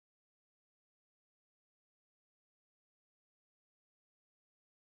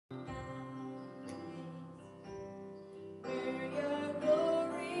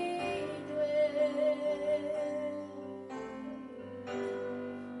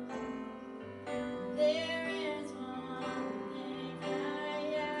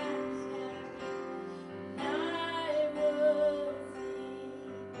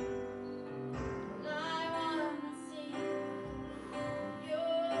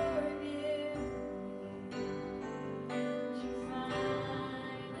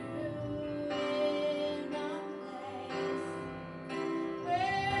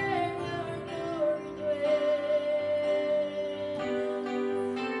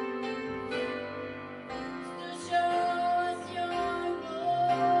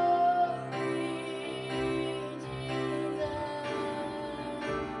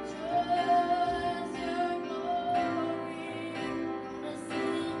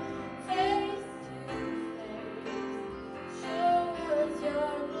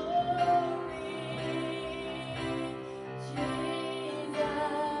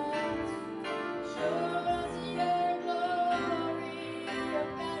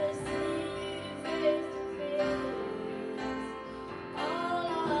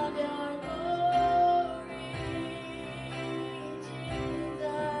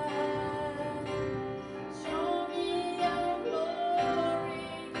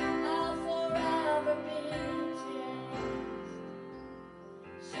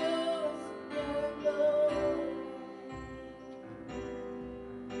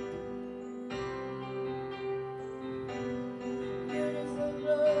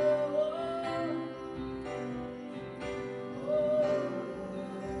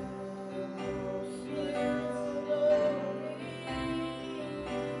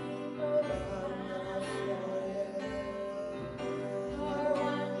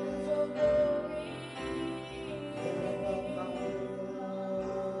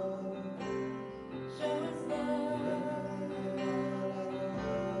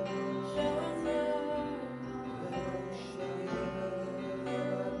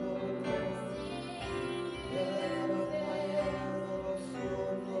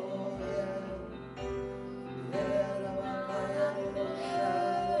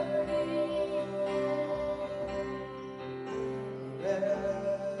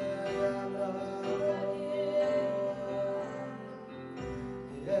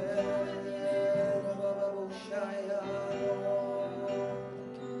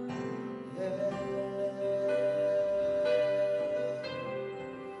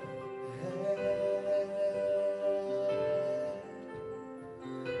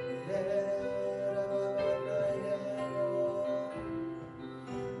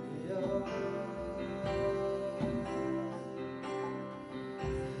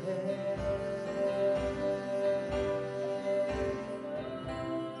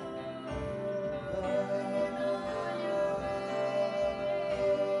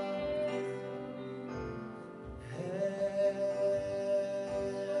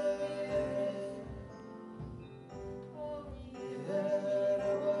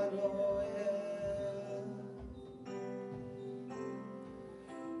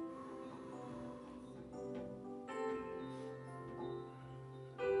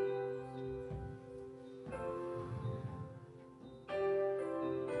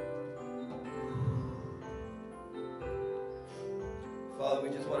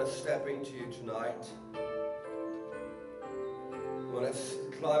we just want to step into you tonight. We want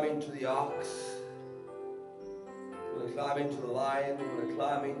to climb into the ox. We want to climb into the lion. We want to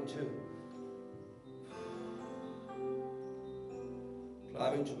climb into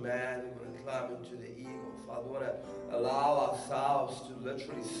man. We want to climb into the eagle. Father, we want to allow ourselves to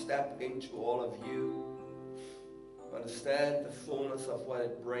literally step into all of you. Understand the fullness of what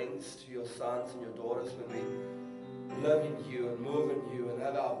it brings to your sons and your daughters when we live in you and move in you and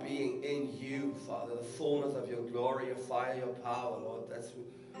have our being in you, Father. The fullness of your glory, your fire, your power, Lord, that's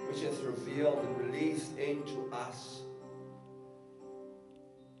which is revealed and released into us.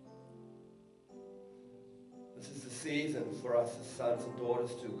 This is the season for us as sons and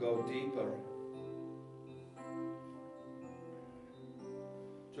daughters to go deeper,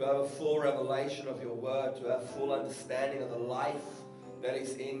 to have a full revelation of your word, to have full understanding of the life that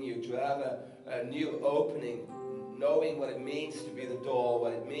is in you, to have a new opening, knowing what it means to be the door,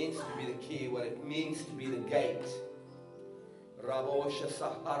 what it means to be the key, what it means to be the gate.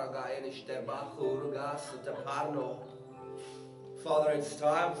 Father, it's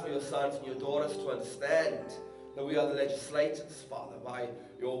time for your sons and your daughters to understand that we are the legislators, Father, by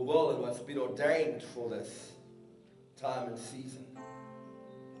your will and what's been ordained for this time and season.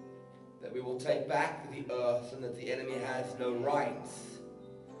 That we will take back the earth and that the enemy has no rights,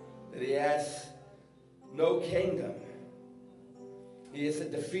 that he has no kingdom. He is a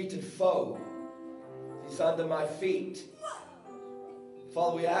defeated foe. He's under my feet.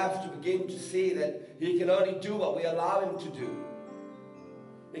 Father, we have to begin to see that he can only do what we allow him to do.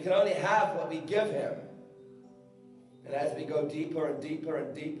 He can only have what we give him. And as we go deeper and deeper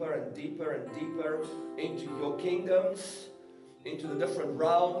and deeper and deeper and deeper into your kingdoms, into the different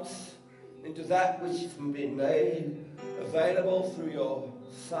realms, into that which has been made available through your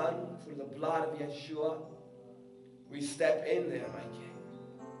Son, through the blood of Yeshua, we step in there, my King.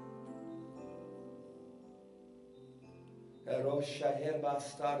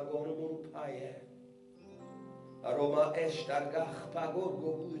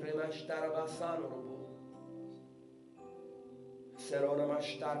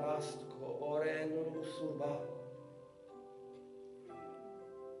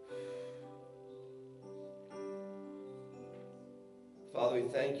 Father, we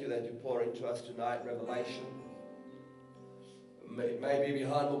thank you that you pour into us tonight revelation. It may be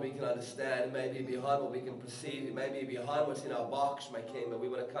behind what we can understand. It may be behind what we can perceive. It may be behind what's in our box, my King. But we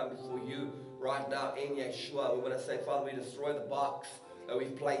want to come before you right now in Yeshua. We want to say, Father, we destroy the box that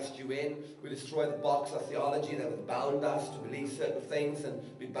we've placed you in. We destroy the box of theology that has bound us to believe certain things and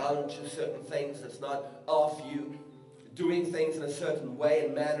be bound to certain things that's not of you. Doing things in a certain way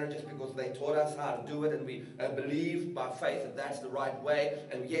and manner just because they taught us how to do it, and we believe by faith that that's the right way.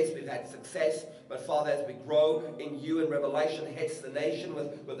 And yes, we've had success, but Father, as we grow in you in revelation, hits the nation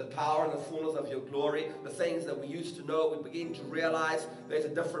with the power and the fullness of your glory, the things that we used to know, we begin to realize there's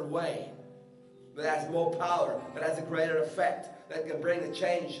a different way that has more power, that has a greater effect, that can bring the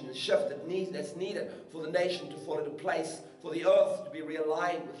change and the shift that's needed for the nation to fall into place, for the earth to be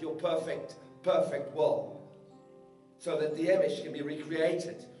realigned with your perfect will, so that the image can be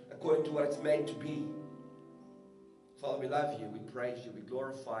recreated according to what it's meant to be. Father, we love you, we praise you, we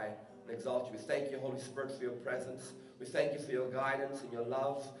glorify and exalt you. We thank you, Holy Spirit, for your presence. We thank you for your guidance and your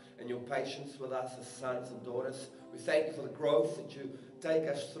love and your patience with us as sons and daughters. We thank you for the growth that you take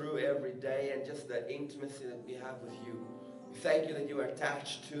us through every day and just the intimacy that we have with you. We thank you that you are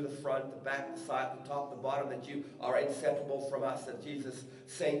attached to the front, the back, the side, the top, the bottom, that you are inseparable from us, that Jesus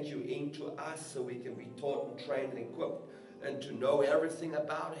sent you into us so we can be taught and trained and equipped and to know everything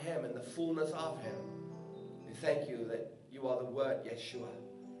about him and the fullness of him. We thank you that you are the Word, Yeshua.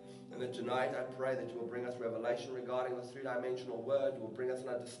 And that tonight I pray that you will bring us revelation regarding the three-dimensional Word. You will bring us an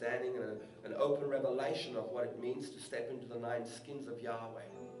understanding and an open revelation of what it means to step into the 9 skins of Yahweh.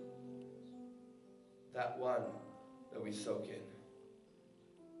 That one that we soak in.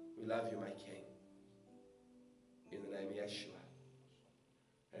 We love you, my King. In the name of Yeshua.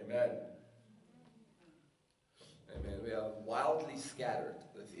 Amen. Amen. We are wildly scattered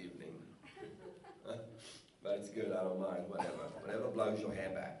this evening. But it's good, I don't mind, whatever. Whatever blows your hair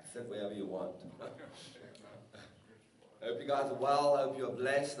back. Sit wherever you want. I hope you guys are well. I hope you're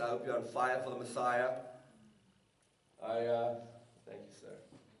blessed. I hope you're on fire for the Messiah. Thank you, sir.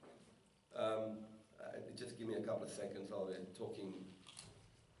 Just give me a couple of seconds. I'll be talking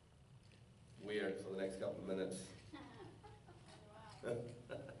weird for the next couple of minutes.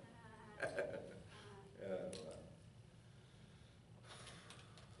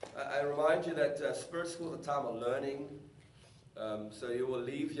 I remind you that Spirit School is a time of learning. So you will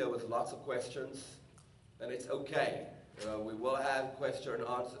leave here with lots of questions. And it's okay. We will have question and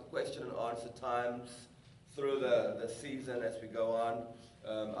answer times through the season as we go on.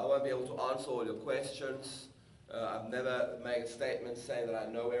 I won't be able to answer all your questions. I've never made a statement saying that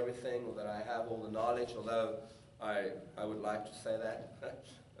I know everything or that I have all the knowledge, although I would like to say that.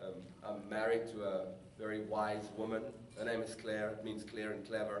 I'm married to a very wise woman. Her name is Claire. It means clear and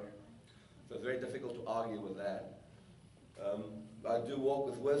clever. So it's very difficult to argue with that. I do walk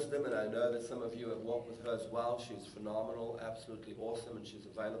with wisdom, and I know that some of you have walked with her as well. She's phenomenal, absolutely awesome, and she's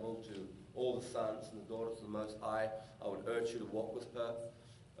available to all the sons and the daughters of the Most High. I would urge you to walk with her.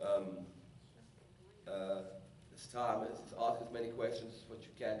 This time is ask as many questions as what you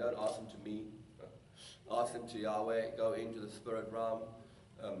can. Don't ask them to me. Ask them to Yahweh. Go into the spirit realm.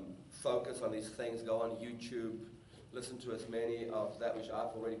 Focus on these things. Go on YouTube. Listen to as many of that which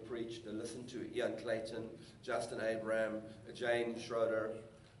I've already preached. And listen to Ian Clayton, Justin Abraham, Jane Schroeder.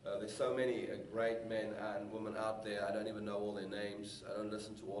 There's so many great men and women out there. I don't even know all their names. I don't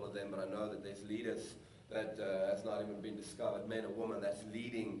listen to all of them, but I know that there's leaders that has not even been discovered, men and women that's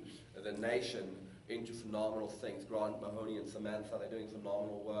leading the nation into phenomenal things. Grant Mahoney and Samantha, they're doing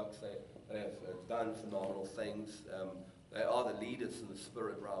phenomenal works. They have done phenomenal things. They are the leaders in the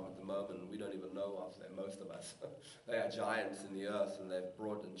spirit realm at the moment. We don't even know of them, most of us. They are giants in the earth, and they've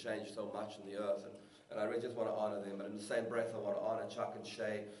brought and changed so much in the earth. And I really just want to honor them. But in the same breath, I want to honor Chuck and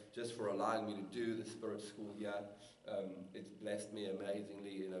Shay just for allowing me to do the Spirit School here. It's blessed me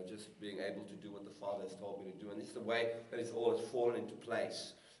amazingly, just being able to do what the Father has told me to do. And it's the way that it's all has fallen into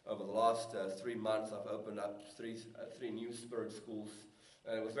place. Over the last 3 months, I've opened up three new Spirit Schools.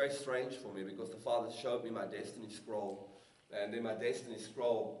 And it was very strange for me because the Father showed me my destiny scroll. And in my destiny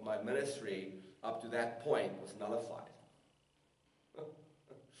scroll, my ministry up to that point was nullified.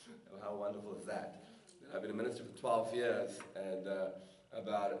 How wonderful is that? I've been a minister for 12 years, and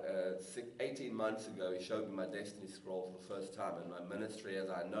about 18 months ago, he showed me my destiny scroll for the first time, and my ministry, as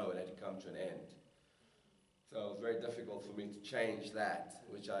I know it, had to come to an end. So it was very difficult for me to change that,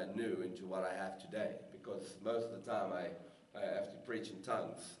 which I knew, into what I have today, because most of the time I have to preach in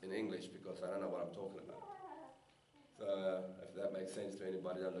tongues, in English, because I don't know what I'm talking about. So if that makes sense to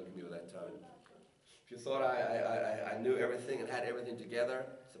anybody, don't look at me with that tone. If you thought I knew everything and had everything together,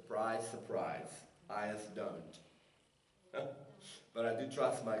 surprise, surprise. I just don't. But I do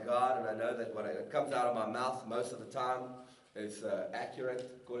trust my God, and I know that what comes out of my mouth most of the time is accurate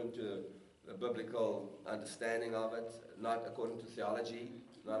according to the biblical understanding of it, not according to theology,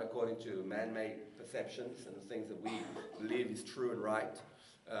 not according to man-made perceptions and the things that we believe is true and right.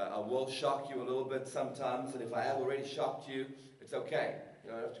 I will shock you a little bit sometimes, and if I have already shocked you, it's okay.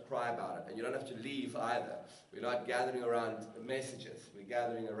 You don't have to cry about it, and you don't have to leave either. We're not gathering around messages. We're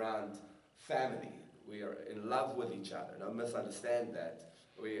gathering around family. We are in love with each other. Don't misunderstand that.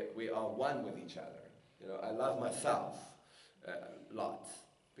 We are one with each other. I love myself lots.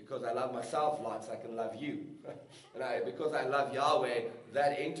 Because I love myself lots, I can love you. And because I love Yahweh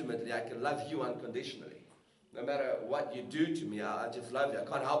that intimately, I can love you unconditionally. No matter what you do to me, I just love you. I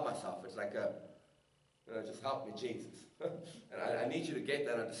can't help myself. It's like just help me, Jesus. And I need you to get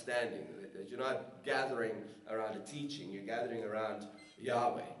that understanding, that you're not gathering around a teaching, you're gathering around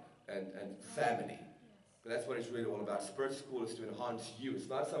Yahweh and family. But that's what it's really all about. Spirit School is to enhance you. It's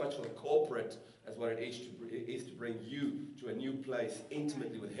not so much for the corporate as what it is to bring you to a new place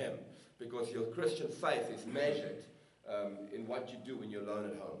intimately with Him. Because your Christian faith is measured in what you do when you're alone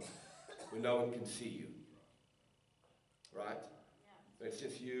at home, when no one can see you. Right? So it's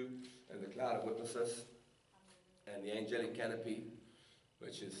just you and the cloud of witnesses and the angelic canopy,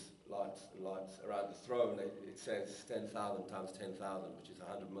 which is lots and lots around the throne. It says 10,000 times 10,000, which is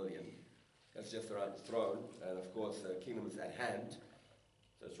 100 million. That's just around the throne. And of course, the kingdom is at hand.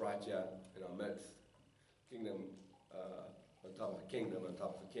 So it's right here in our midst. Kingdom on top of a kingdom, on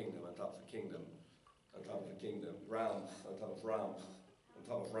top of a kingdom, on top of a kingdom, on top of a kingdom. Realms on top of realms, on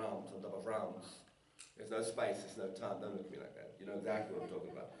top of realms, on top of realms. There's no space, there's no time. Don't look at me like that. You know exactly what I'm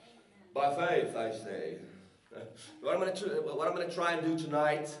talking about. By faith, I say. What I'm going to try and do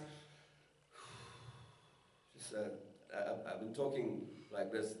tonight, I've been talking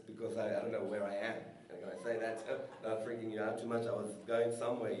like this because I don't know where I am. Can I say that? Not freaking you out too much. I was going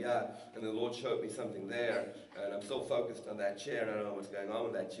somewhere, and the Lord showed me something there, and I'm still focused on that chair, and I don't know what's going on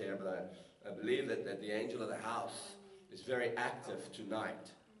with that chair, but I believe that the angel of the house is very active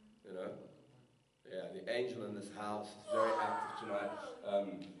tonight, Yeah, the angel in this house is very active tonight.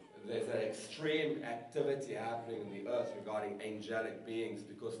 There's an extreme activity happening in the earth regarding angelic beings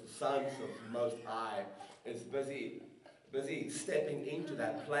because the sons of the Most High is busy stepping into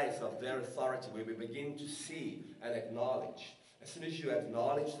that place of their authority where we begin to see and acknowledge. As soon as you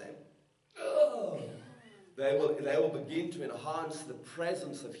acknowledge them, they will begin to enhance the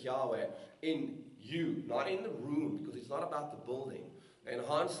presence of Yahweh in you, not in the room, because it's not about the building. They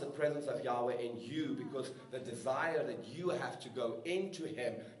enhance the presence of Yahweh in you because the desire that you have to go into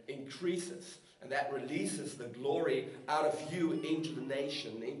Him increases. And that releases the glory out of you into the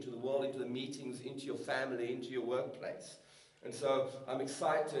nation, into the world, into the meetings, into your family, into your workplace. And so I'm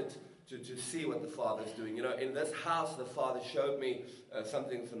excited to see what the Father's doing. You know, in this house, the Father showed me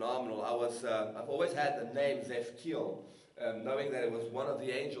something phenomenal. I've always had the name Zefkiel, knowing that it was one of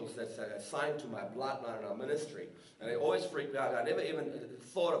the angels that's assigned to my bloodline in our ministry. And it always freaked me out. I never even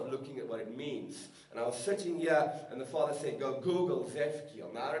thought of looking at what it means. And I was sitting here, and the Father said, go Google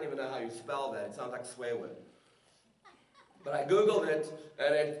Zefkiel. Now, I don't even know how you spell that. It sounds like a swear word. But I Googled it,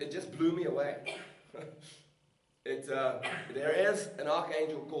 and it just blew me away. There is an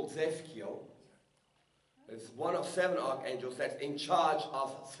archangel called Zefkiel. It's one of 7 archangels that's in charge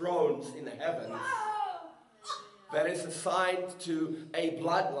of thrones in the heavens, that is assigned to a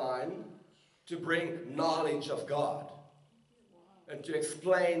bloodline to bring knowledge of God and to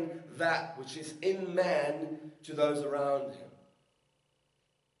explain that which is in man to those around him.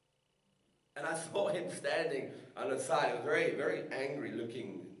 And I saw him standing on the side, a very, very angry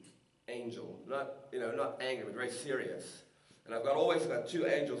looking angel. Not angry, but very serious. And I've always got 2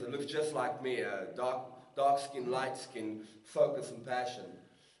 angels that look just like me, dark skin, light skin, focus and passion.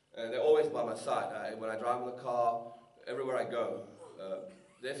 And they're always by my side. When I drive in the car, everywhere I go.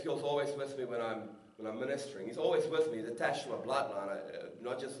 Zefkiel's always with me when I'm ministering. He's always with me. He's attached to my bloodline,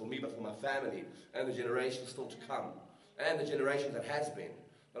 not just for me, but for my family and the generations still to come, and the generation that has been.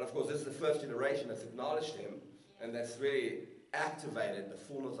 But of course, this is the first generation that's acknowledged him, and that's really activated the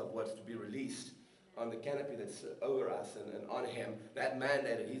fullness of what's to be released on the canopy that's over us and on him, that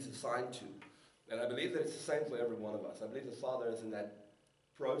mandate that he's assigned to. And I believe that it's the same for every one of us. I believe the Father is in that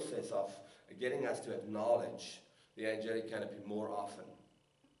process of getting us to acknowledge the angelic canopy more often.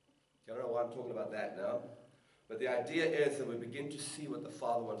 I don't know why I'm talking about that now. But the idea is that we begin to see what the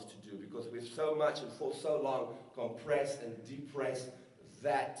Father wants to do, because we've so much and for so long compressed and depressed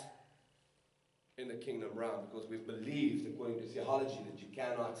that in the kingdom realm, because we've believed, according to theology, that you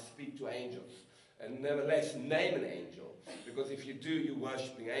cannot speak to angels and nevertheless name an angel, because if you do, you're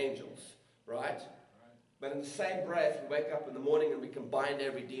worshipping angels, right? But in the same breath, we wake up in the morning and we can bind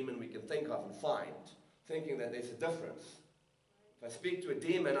every demon we can think of and find, thinking that there's a difference. If I speak to a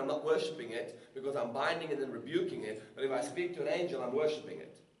demon, I'm not worshipping it because I'm binding it and rebuking it. But if I speak to an angel, I'm worshipping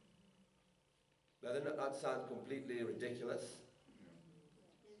it. Doesn't that not sound completely ridiculous?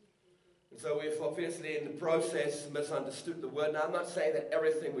 And so we've obviously in the process misunderstood the word. Now I'm not saying that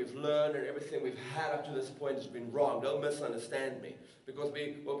everything we've learned and everything we've had up to this point has been wrong. Don't misunderstand me. Because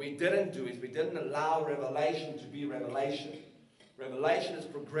what we didn't do is we didn't allow revelation to be revelation. Revelation is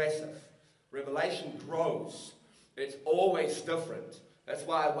progressive. Revelation grows. It's always different. That's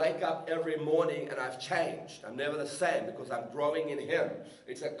why I wake up every morning and I've changed. I'm never the same because I'm growing in Him.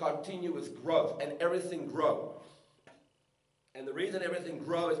 It's a continuous growth, and everything grows. And the reason everything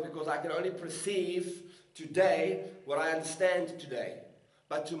grows is because I can only perceive today what I understand today.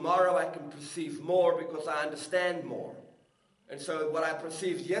 But tomorrow I can perceive more because I understand more. And so what I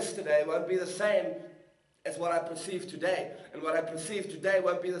perceived yesterday won't be the same as what I perceive today. And what I perceive today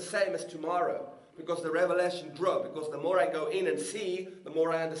won't be the same as tomorrow. Because the revelation grows. Because the more I go in and see, the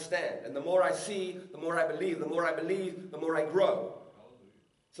more I understand. And the more I see, the more I believe. The more I believe, the more I grow.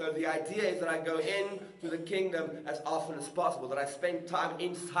 So the idea is that I go into the kingdom as often as possible. That I spend time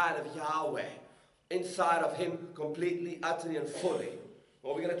inside of Yahweh. Inside of Him completely, utterly, and fully.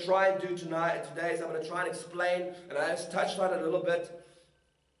 What we're going to try and do today is I'm going to try and explain. And I just touched on it a little bit.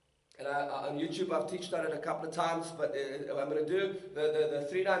 And on YouTube I've touched on it a couple of times. But I'm going to do the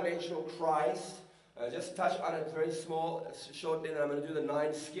three-dimensional Christ. Just touch on it very shortly, and I'm going to do the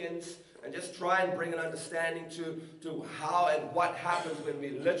 9 skins, and just try and bring an understanding to how and what happens when we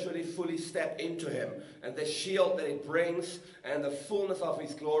literally fully step into Him, and the shield that it brings, and the fullness of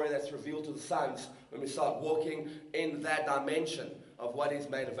His glory that's revealed to the sons when we start walking in that dimension of what is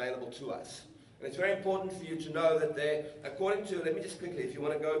made available to us. And it's very important for you to know that there, according to, let me just quickly, if you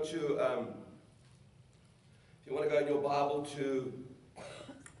want to go in your Bible to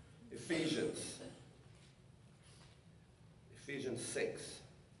Ephesians 6.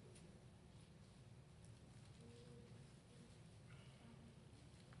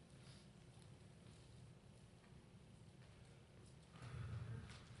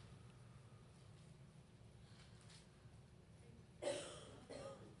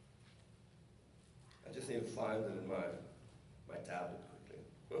 I just need to find it in my tablet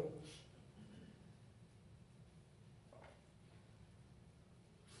quickly.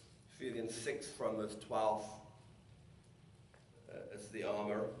 Ephesians Ephesians 6 from verse 12. It's the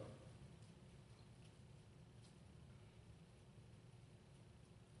armor.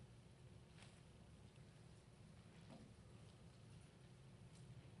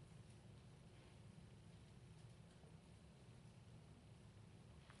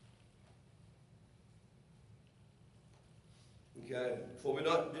 Okay. For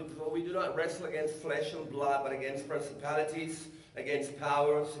we do not wrestle against flesh and blood, but against principalities, against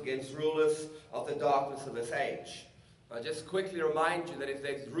powers, against rulers of the darkness of this age. I'll just quickly remind you that if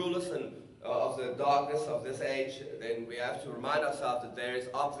there's rulers of the darkness of this age, then we have to remind ourselves that there is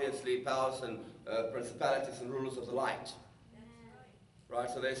obviously powers and principalities and rulers of the light. Right?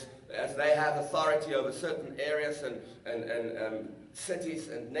 So as they have authority over certain areas and cities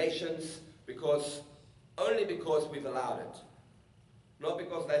and nations, only because we've allowed it. Not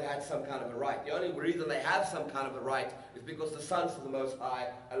because they've had some kind of a right. The only reason they have some kind of a right is because the sons of the Most High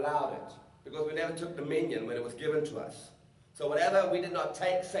allowed it. Because we never took dominion when it was given to us. So whatever we did not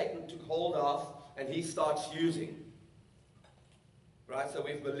take, Satan took hold of, and he starts using. Right? So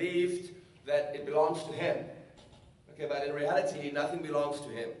we've believed that it belongs to him. Okay, but in reality, nothing belongs to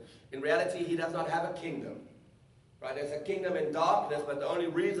him. In reality, he does not have a kingdom. Right? There's a kingdom in darkness, but the only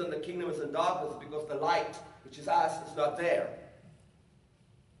reason the kingdom is in darkness is because the light, which is us, is not there.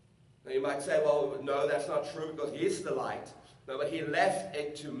 Now you might say, well, no, that's not true because he is the light. No, but he left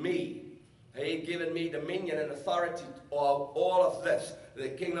it to me. He had given me dominion and authority of all of this. The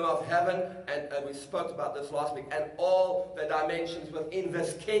kingdom of heaven, and we spoke about this last week, and all the dimensions within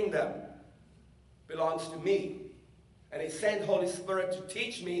this kingdom belongs to me. And he sent Holy Spirit to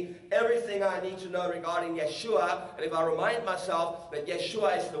teach me everything I need to know regarding Yeshua. And if I remind myself that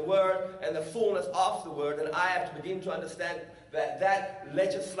Yeshua is the Word and the fullness of the Word, then I have to begin to understand that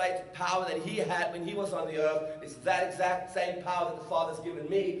legislative power that he had when he was on the earth is that exact same power that the Father's given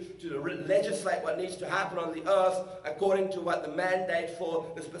me to legislate what needs to happen on the earth according to what the mandate for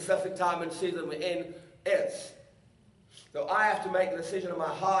the specific time and season we're in is. So I have to make a decision in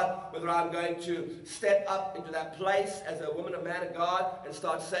my heart whether I'm going to step up into that place as a woman or man of God and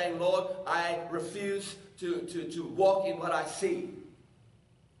start saying, Lord, I refuse to walk in what I see.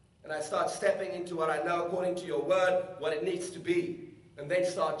 And I start stepping into what I know according to your word, what it needs to be. And then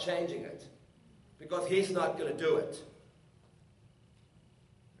start changing it. Because he's not going to do it.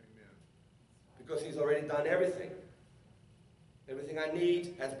 Amen. Because he's already done everything. Everything I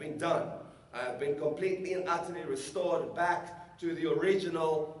need has been done. I have been completely and utterly restored back to the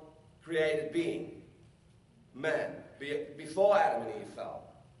original created being. Man. Before Adam and Eve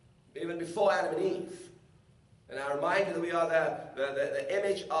fell. Even before Adam and Eve. And I remind you that we are the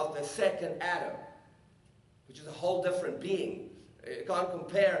image of the second Adam, which is a whole different being. You can't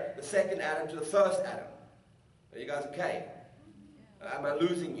compare the second Adam to the first Adam. Are you guys okay? Am I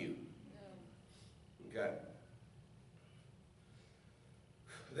losing you? Okay.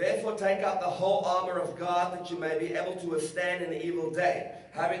 Therefore take up the whole armor of God that you may be able to withstand in the evil day,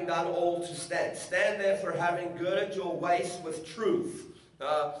 having done all to stand. Stand therefore having girded your waist with truth.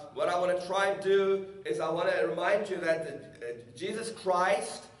 What I want to try and do is I want to remind you that Jesus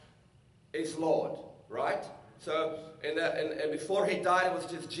Christ is Lord, right? So and before he died, it was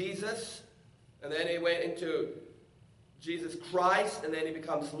just Jesus, and then he went into Jesus Christ, and then he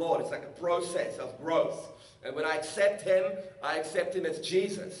becomes Lord. It's like a process of growth. And when I accept him as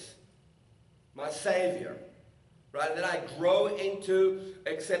Jesus, my Savior, right? And then I grow into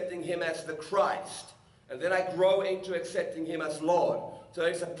accepting him as the Christ, and then I grow into accepting him as Lord. So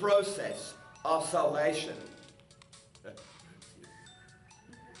it's a process of salvation.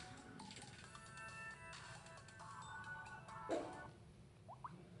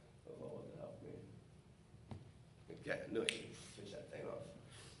 Okay, no, finish that thing off.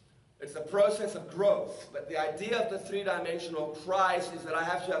 It's a process of growth. But the idea of the three-dimensional Christ is that I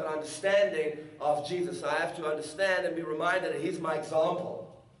have to have an understanding of Jesus. I have to understand and be reminded that he's my example.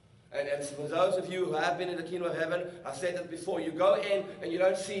 And for those of you who have been in the kingdom of heaven, I said that before, you go in and you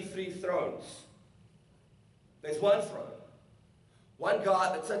don't see three thrones. There's one throne. One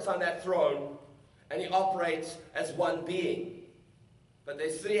God that sits on that throne, and he operates as one being. But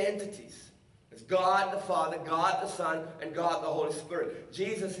there's three entities. It's God the Father, God the Son, and God the Holy Spirit.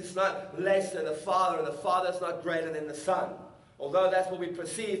 Jesus is not less than the Father, and the Father is not greater than the Son. Although that's what we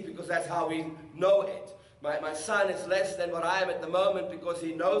perceive because that's how we know it. My son is less than what I am at the moment because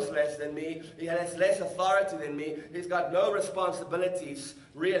he knows less than me. He has less authority than me. He's got no responsibilities,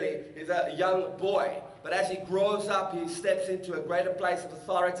 really. He's a young boy. But as he grows up, he steps into a greater place of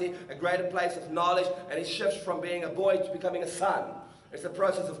authority, a greater place of knowledge, and he shifts from being a boy to becoming a son. It's a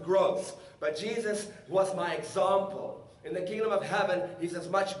process of growth. But Jesus was my example. In the kingdom of heaven, he's as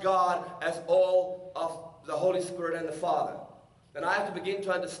much God as all of the Holy Spirit and the Father. And I have to begin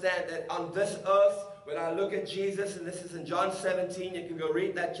to understand that on this earth, when I look at Jesus, and this is in John 17, you can go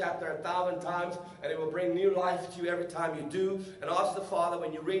read that chapter 1,000 times, and it will bring new life to you every time you do. And ask the Father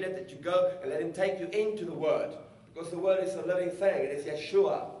when you read it that you go and let him take you into the Word. Because the Word is a living thing. It is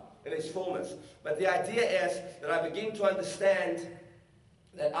Yeshua in its fullness. But the idea is that I begin to understand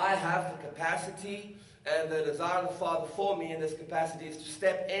that I have the capacity and the desire of the Father for me in this capacity is to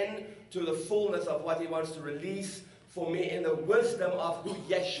step in to the fullness of what he wants to release for me in the wisdom of who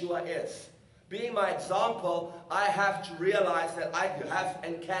Yeshua is. Being my example, I have to realize that I have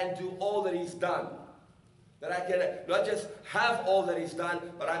and can do all that he's done. That I can not just have all that he's done,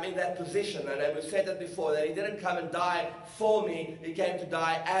 but I'm in that position. And we've said that before, that he didn't come and die for me, he came to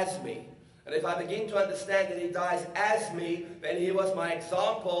die as me. And if I begin to understand that he dies as me, then he was my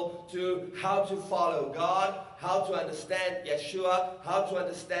example to how to follow God, how to understand Yeshua, how to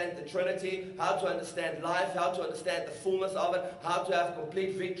understand the Trinity, how to understand life, how to understand the fullness of it, how to have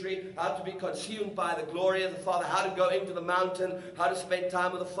complete victory, how to be consumed by the glory of the Father, how to go into the mountain, how to spend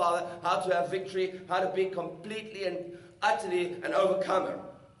time with the Father, how to have victory, how to be completely and utterly an overcomer.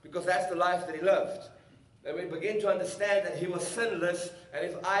 Because that's the life that he lived. And we begin to understand that he was sinless, and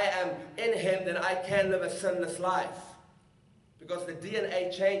if I am in him, then I can live a sinless life. Because the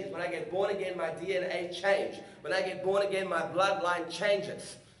DNA changes. When I get born again, my DNA changes. When I get born again, my bloodline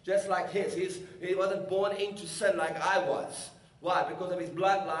changes. Just like his. He wasn't born into sin like I was. Why? Because of his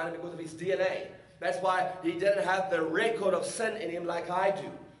bloodline and because of his DNA. That's why he didn't have the record of sin in him like I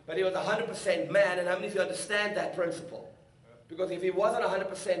do. But he was 100% man, and how many of you understand that principle? Because if he wasn't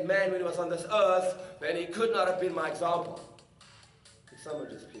 100% man when he was on this earth, then he could not have been my example. Could someone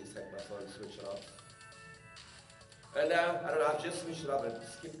just please take my phone and switch it off? And I don't know, I've just switched it off and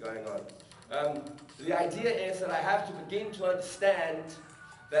just keep going on. The idea is that I have to begin to understand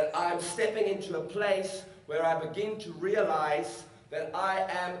that I'm stepping into a place where I begin to realize that I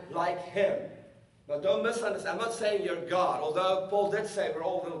am like him. Now don't misunderstand, I'm not saying you're God, although Paul did say we're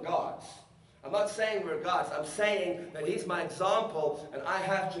all little gods. I'm not saying we're gods. I'm saying that he's my example, and I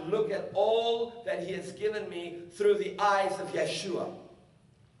have to look at all that he has given me through the eyes of Yeshua.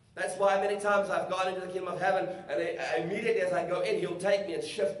 That's why many times I've gone into the kingdom of heaven, and immediately as I go in, he'll take me and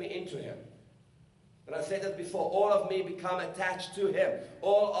shift me into him. And I said this before, all of me become attached to him.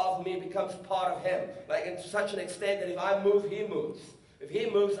 All of me becomes part of him. Like in such an extent that if I move, he moves. If he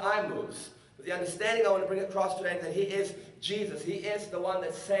moves, I move. But the understanding I want to bring across today is that he is Jesus. He is the one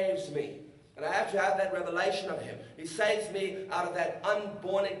that saves me. And I have to have that revelation of him. He saves me out of that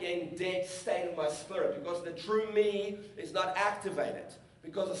unborn again dead state of my spirit. Because the true me is not activated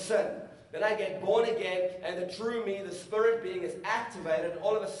because of sin. Then I get born again, and the true me, the spirit being, is activated. And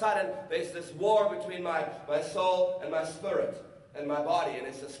all of a sudden, there's this war between my soul and my spirit and my body. And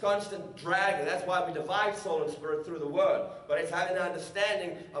it's this constant drag. And that's why we divide soul and spirit through the Word. But it's having an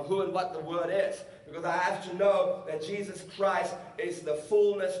understanding of who and what the Word is. Because I have to know that Jesus Christ is the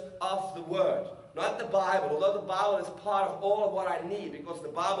fullness of the Word. Not the Bible, although the Bible is part of all of what I need. Because the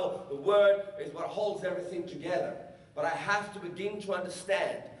Bible, the Word, is what holds everything together. But I have to begin to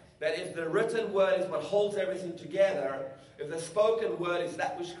understand that if the written Word is what holds everything together, if the spoken Word is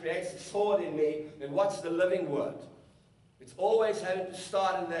that which creates the sword in me, then what's the living Word? It's always having to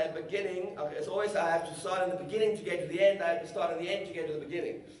start in the beginning. It's always I have to start in the beginning to get to the end. I have to start in the end to get to the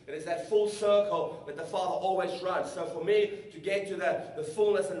beginning. It is that full circle that the Father always runs. So for me to get to the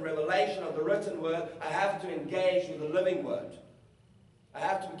fullness and revelation of the written Word, I have to engage with the living Word. I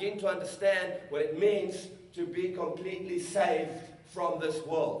have to begin to understand what it means to be completely saved from this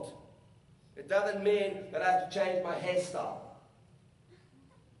world. It doesn't mean that I have to change my hairstyle.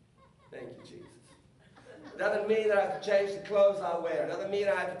 Thank you, Jesus. It doesn't mean that I have to change the clothes I wear. It doesn't mean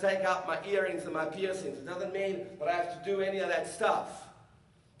I have to take out my earrings and my piercings. It doesn't mean that I have to do any of that stuff.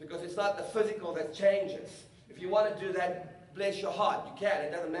 Because it's not the physical that changes. If you want to do that, bless your heart. You can.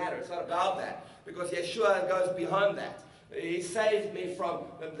 It doesn't matter. It's not about that. Because Yeshua goes beyond that. He saved me from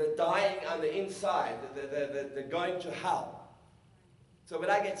the dying on the inside, the going to hell. So when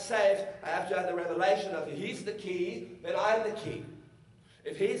I get saved, I have to have the revelation of if he's the key, then I'm the key.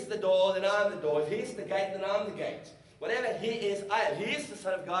 If he's the door, then I'm the door. If he's the gate, then I'm the gate. Whatever he is, I am. He is the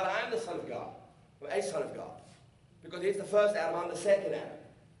Son of God, I am the Son of God. I'm a Son of God. Because he's the first Adam, I'm the second Adam.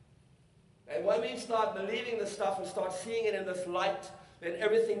 And when we start believing this stuff and start seeing it in this light, then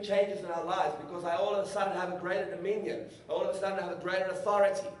everything changes in our lives. Because I all of a sudden have a greater dominion. I all of a sudden have a greater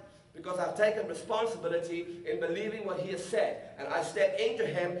authority. Because I've taken responsibility in believing what he has said. And I step into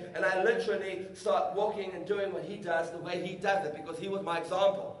him and I literally start walking and doing what he does the way he does it, because he was my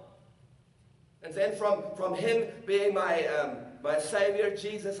example. And then from him being my Savior,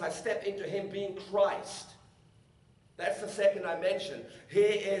 Jesus, I step into him being Christ. That's the second dimension. He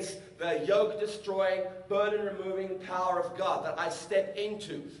is the yoke-destroying, burden-removing power of God that I step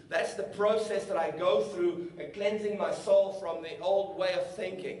into. That's the process that I go through in cleansing my soul from the old way of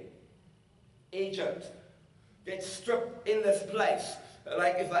thinking. Egypt gets stripped in this place.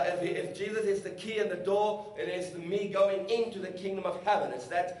 Like if Jesus is the key and the door, it is me going into the kingdom of heaven. It's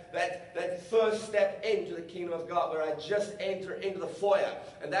that first step into the kingdom of God where I just enter into the foyer.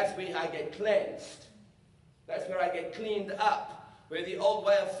 And that's where I get cleansed. That's where I get cleaned up. Where the old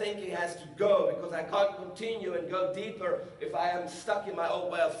way of thinking has to go, because I can't continue and go deeper if I am stuck in my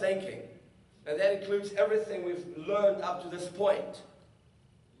old way of thinking. And that includes everything we've learned up to this point.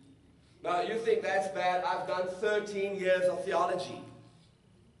 Now you think that's bad. I've done 13 years of theology.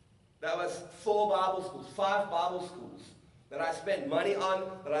 That was 4 Bible schools, 5 Bible schools that I spent money on,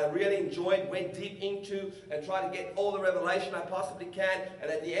 that I really enjoyed, went deep into, and tried to get all the revelation I possibly can. And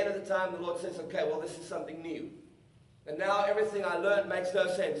at the end of the time, the Lord says, okay, well, this is something new. And now everything I learned makes no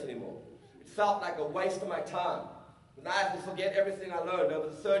sense anymore. It felt like a waste of my time. And I have to forget everything I learned over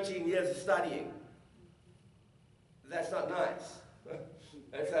the 13 years of studying. That's not nice.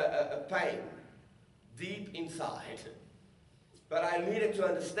 That's a pain deep inside. But I needed to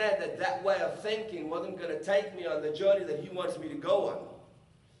understand that that way of thinking wasn't going to take me on the journey that he wants me to go on.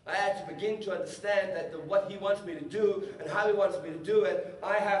 I had to begin to understand that what he wants me to do and how he wants me to do it,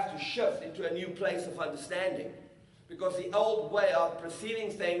 I have to shift into a new place of understanding. Because the old way of perceiving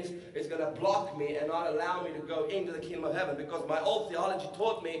things is going to block me and not allow me to go into the kingdom of heaven. Because my old theology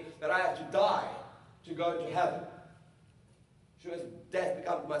taught me that I have to die to go into heaven. Sure as death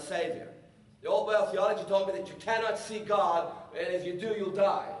becomes my Savior. The old way of theology told me that you cannot see God, and if you do, you'll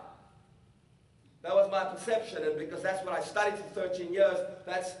die. That was my perception, and because that's what I studied for 13 years,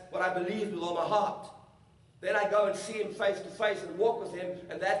 that's what I believed with all my heart. Then I go and see him face to face and walk with him,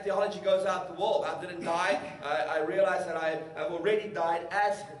 and that theology goes out the wall. I didn't die. I realized that I've already died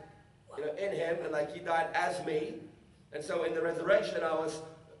as, in him, and like he died as me. And so in the resurrection, I was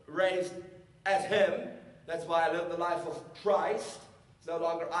raised as him. That's why I live the life of Christ. It's no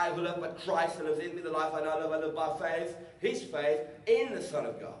longer I who live, but Christ who lives in me. The life I now live, I live by faith, his faith in the Son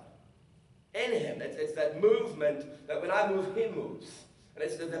of God. In him. It's that movement that when I move, he moves. And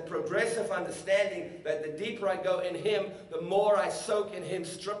it's the progressive understanding that the deeper I go in him, the more I soak in him,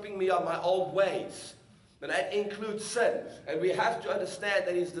 stripping me of my old ways. And that includes sin. And we have to understand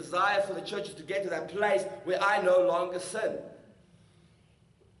that his desire for the church is to get to that place where I no longer sin.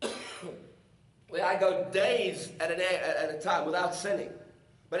 Where I go days at a time without sinning.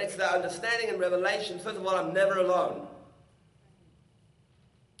 But it's the understanding and revelation. First of all, I'm never alone.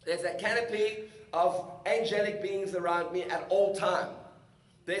 There's a canopy of angelic beings around me at all time.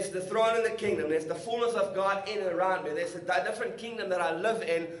 There's the throne in the kingdom. There's the fullness of God in and around me. There's a different kingdom that I live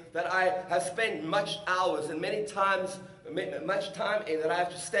in that I have spent much hours and much time in that I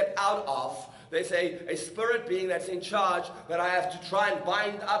have to step out of. There's a spirit being that's in charge that I have to try and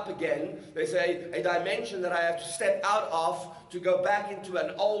bind up again. There's a dimension that I have to step out of to go back into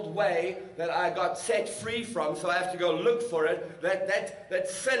an old way that I got set free from. So I have to go look for it. That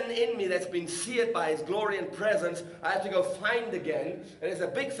sin in me that's been seared by his glory and presence, I have to go find again. And it's a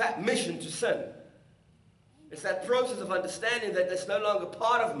big fat mission to sin. It's that process of understanding that it's no longer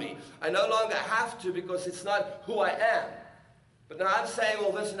part of me. I no longer have to, because it's not who I am. But now I'm saying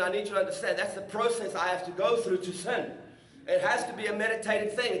all this, and I need you to understand that's the process I have to go through to sin. It has to be a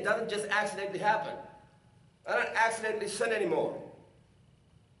meditated thing. It doesn't just accidentally happen. I don't accidentally sin anymore.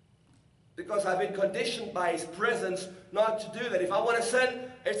 Because I've been conditioned by his presence not to do that. If I want to sin,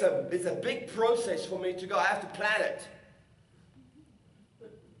 it's a big process for me to go. I have to plan it.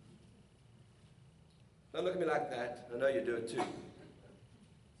 Don't look at me like that. I know you do it too.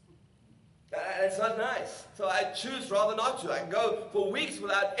 And it's not nice. So I choose rather not to. I can go for weeks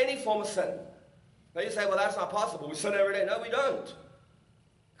without any form of sin. Now you say, well, that's not possible. We sin every day. No, we don't.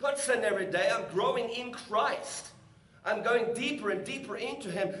 I can't sin every day. I'm growing in Christ. I'm going deeper and deeper into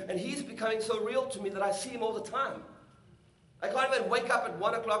him, and he's becoming so real to me that I see him all the time. I can't even wake up at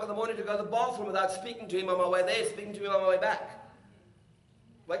 1 o'clock in the morning to go to the bathroom without speaking to him on my way there, speaking to him on my way back.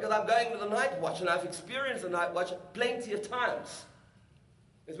 Because I'm going to the night watch, and I've experienced the night watch plenty of times.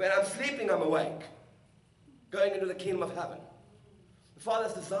 It's when I'm sleeping, I'm awake, going into the kingdom of heaven. The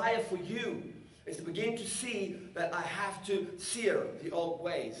Father's desire for you is to begin to see that I have to sear the old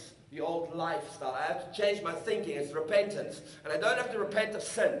ways, the old lifestyle. I have to change my thinking. It's repentance. And I don't have to repent of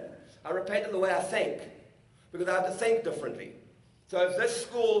sin. I repent of the way I think, because I have to think differently. So if this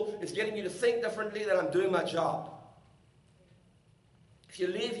school is getting you to think differently, then I'm doing my job. If you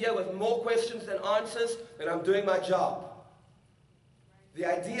leave here with more questions than answers, then I'm doing my job. The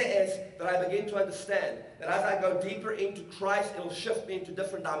idea is that I begin to understand that as I go deeper into Christ, it will shift me into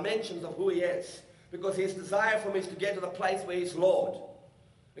different dimensions of who He is. Because His desire for me is to get to the place where He's Lord.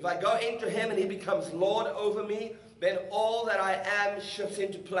 If I go into Him and He becomes Lord over me, then all that I am shifts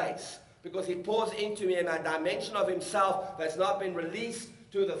into place. Because He pours into me a dimension of Himself that's not been released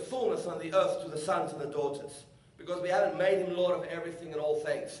to the fullness on the earth to the sons and the daughters. Because we haven't made Him Lord of everything and all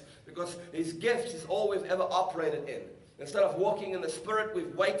things. Because His gifts is all we've ever operated in. Instead of walking in the Spirit,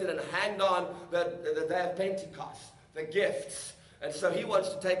 we've waited and hanged on the day of Pentecost, the gifts. And so He wants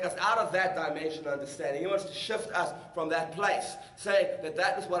to take us out of that dimension of understanding. He wants to shift us from that place, saying that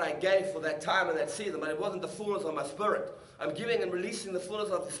that is what I gave for that time and that season, but it wasn't the fullness of my Spirit. I'm giving and releasing the fullness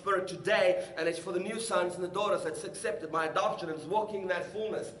of the Spirit today, and it's for the new sons and the daughters that's accepted my adoption and is walking in that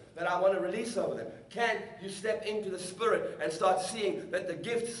fullness that I want to release over them. Can you step into the Spirit and start seeing that the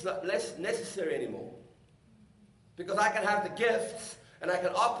gift is not less necessary anymore? Because I can have the gifts, and I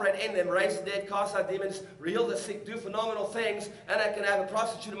can operate in them, raise the dead, cast out demons, heal the sick, do phenomenal things, and I can have a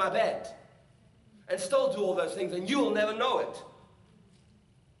prostitute in my bed. And still do all those things, and you will never know it.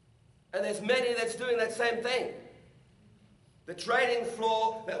 And there's many that's doing that same thing. The trading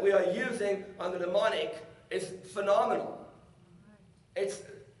floor that we are using on the demonic is phenomenal. It's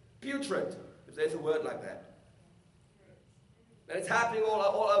putrid, if there's a word like that. And it's happening all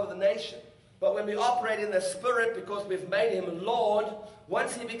over the nation. But when we operate in the Spirit, because we've made Him Lord,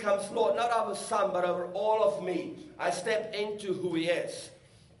 once He becomes Lord, not over some, but over all of me, I step into who He is.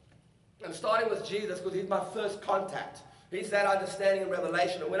 I'm starting with Jesus because He's my first contact. He's that understanding and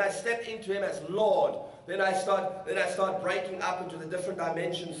revelation. And when I step into Him as Lord, then I start breaking up into the different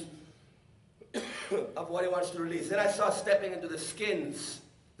dimensions of what He wants to release. Then I start stepping into the skins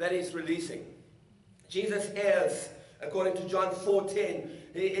that He's releasing. Jesus is, according to John 4:10,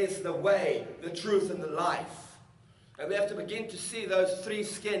 He is the way, the truth, and the life. And we have to begin to see those three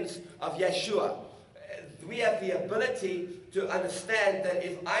skins of Yeshua. We have the ability to understand that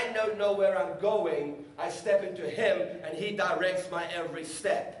if I don't know where I'm going, I step into Him and He directs my every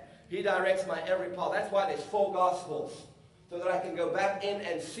step. He directs my every path. That's why there's 4 Gospels. So that I can go back in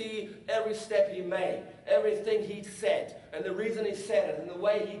and see every step He made, everything He said, and the reason He said it, and the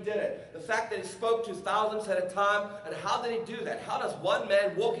way He did it. The fact that He spoke to thousands at a time, and how did He do that? How does one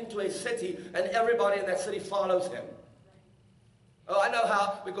man walk into a city and everybody in that city follows Him? Oh, I know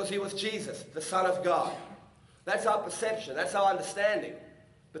how, because He was Jesus, the Son of God. That's our perception, that's our understanding.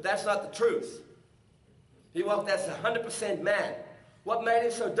 But that's not the truth. He walked as 100% man. What made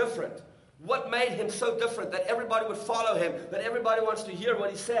Him so different? What made Him so different that everybody would follow Him, that everybody wants to hear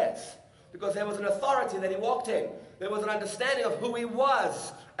what He says? Because there was an authority that He walked in. There was an understanding of who He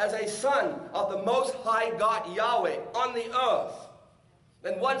was as a son of the Most High God, Yahweh, on the earth.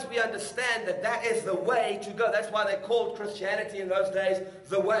 And once we understand that that is the way to go, that's why they called Christianity in those days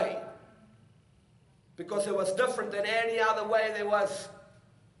the way. Because it was different than any other way there was.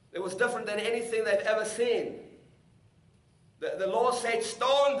 It was different than anything they've ever seen. The law said,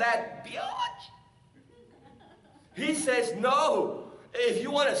 stone that biatch. He says, no. If you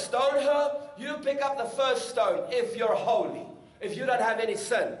want to stone her, you pick up the first stone if you're holy, if you don't have any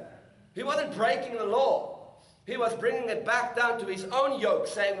sin. He wasn't breaking the law. He was bringing it back down to his own yoke,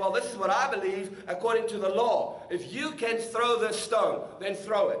 saying, well, this is what I believe according to the law. If you can throw this stone, then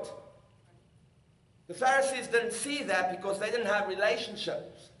throw it. The Pharisees didn't see that because they didn't have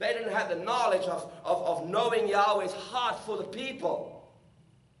relationship. They didn't have the knowledge of knowing Yahweh's heart for the people.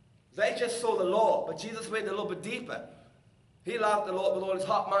 They just saw the law, but Jesus went a little bit deeper. He loved the Lord with all his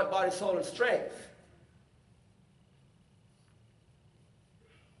heart, mind, body, soul, and strength.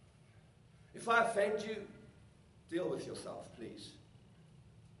 If I offend you, deal with yourself, please.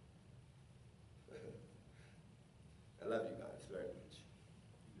 I love you guys very much.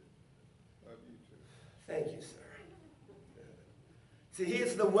 Love you too. Thank you, sir. See,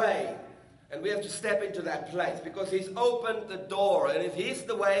 He's the way, and we have to step into that place because He's opened the door, and if He's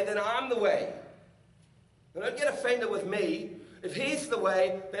the way, then I'm the way. And don't get offended with me. If He's the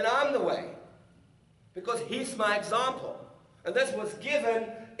way, then I'm the way, because He's my example, and this was given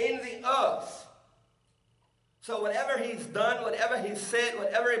in the earth. So whatever He's done, whatever He said,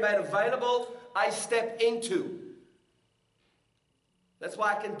 whatever He made available, I step into. That's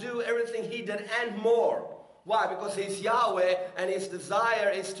why I can do everything He did and more. Why? Because He's Yahweh, and His desire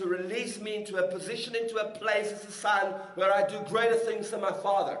is to release me into a position, into a place as a son where I do greater things than my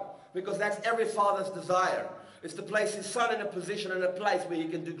Father. Because that's every father's desire. is to place his son in a position and a place where he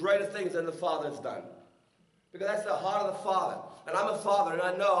can do greater things than the Father has done. Because that's the heart of the Father. And I'm a father, and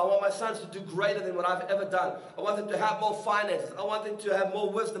I know I want my sons to do greater than what I've ever done. I want them to have more finances. I want them to have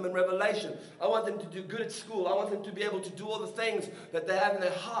more wisdom and revelation. I want them to do good at school. I want them to be able to do all the things that they have in their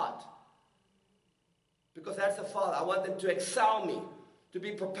heart. Because that's the Father. I want them to excel me, to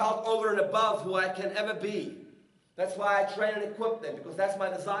be propelled over and above who I can ever be. That's why I train and equip them, because that's my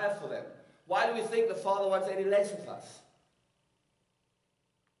desire for them. Why do we think the Father wants any less of us?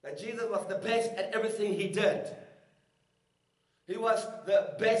 That Jesus was the best at everything he did. He was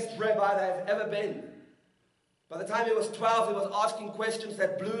the best rabbi that I've ever been. By the time he was 12, he was asking questions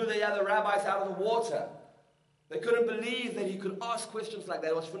that blew the other rabbis out of the water. They couldn't believe that he could ask questions like that.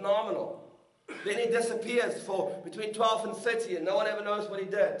 It was phenomenal. Then he disappears for between 12 and 30, and no one ever knows what he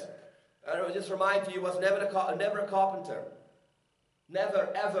did. And I will just remind you, he was never a carpenter. Never,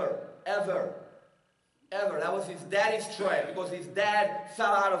 ever, ever, ever. That was his daddy's trade, because his dad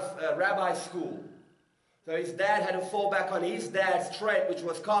fell out of rabbi school. So his dad had to fall back on his dad's trade, which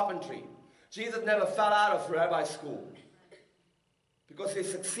was carpentry. Jesus never fell out of rabbi school, because he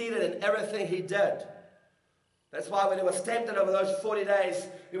succeeded in everything he did. That's why when he was tempted over those 40 days,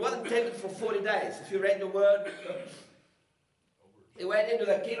 he wasn't tempted for 40 days. If you read the word, he went into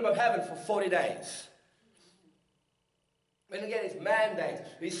the kingdom of heaven for 40 days. When he get his mandate,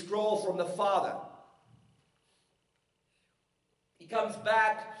 his scroll from the Father, he comes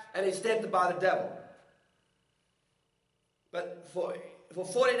back and he's tempted by the devil. But for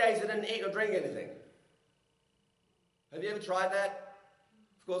 40 days he didn't eat or drink anything. Have you ever tried that?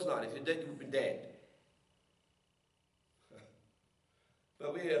 Of course not. If you did, you would be dead.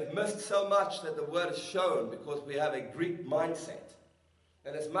 But we have missed so much that the word is shown, because we have a Greek mindset.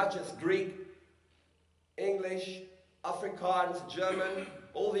 And as much as Greek, English, Afrikaans, German,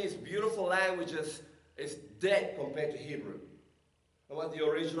 all these beautiful languages is dead compared to Hebrew. And what the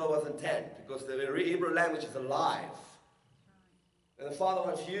original was intent, because the Hebrew language is alive. And the Father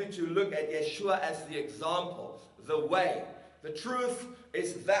wants you to look at Yeshua as the example, the way. The truth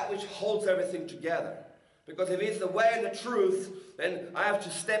is that which holds everything together. Because if he's the way and the truth, then I have to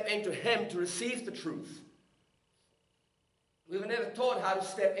step into him to receive the truth. We were never taught how to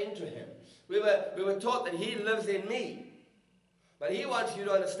step into him. We were taught that he lives in me. But he wants you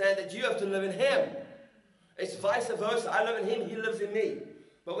to understand that you have to live in him. It's vice versa. I live in him, he lives in me.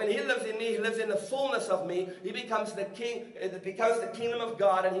 But when he lives in me, he lives in the fullness of me. He becomes the king, it becomes the kingdom of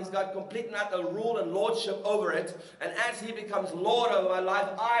God, and he's got complete and utter rule and lordship over it. And as he becomes Lord over my life,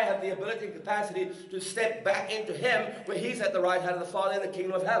 I have the ability and capacity to step back into him, where he's at the right hand of the Father in the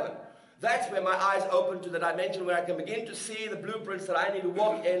kingdom of heaven. That's where my eyes open to the dimension where I can begin to see the blueprints that I need to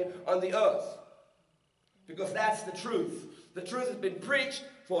walk in on the earth. Because that's the truth. The truth has been preached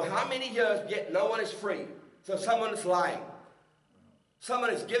for how many years, yet no one is free. So someone is lying.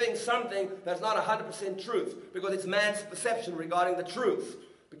 Someone is giving something that's not 100% truth, because it's man's perception regarding the truth.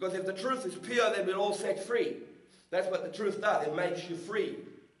 Because if the truth is pure, then we're all set free. That's what the truth does. It makes you free.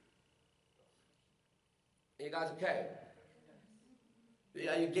 Are you guys okay?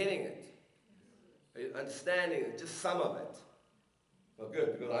 Are you getting it? Are you understanding it? Just some of it. Well,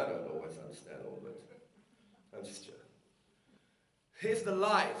 good, because I don't always understand all of it. I'm just joking. Here's the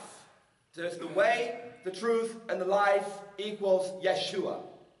life. So it's the way, the truth, and the life equals Yeshua.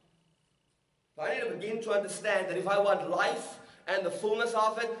 I need to begin to understand that if I want life and the fullness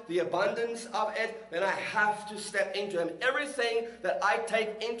of it, the abundance of it, then I have to step into him. Everything that I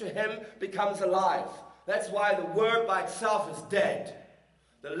take into him becomes alive. That's why the word by itself is dead.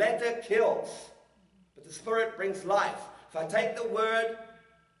 The letter kills, but the Spirit brings life. If I take the word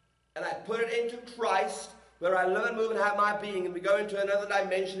and I put it into Christ, where I live and move and have my being, and we go into another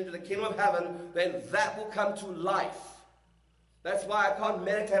dimension, into the kingdom of heaven, then that will come to life. That's why I can't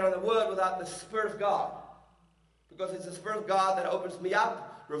meditate on the word without the Spirit of God. Because it's the Spirit of God that opens me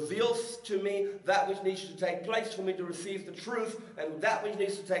up, reveals to me that which needs to take place for me to receive the truth, and that which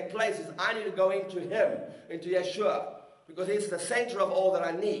needs to take place is I need to go into him, into Yeshua, because he's the center of all that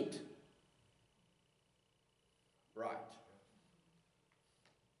I need. Right.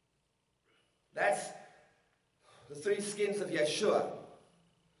 That's the three skins of Yeshua.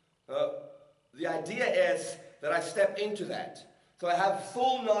 The idea is that I step into that. So I have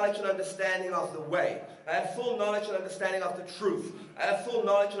full knowledge and understanding of the way. I have full knowledge and understanding of the truth. I have full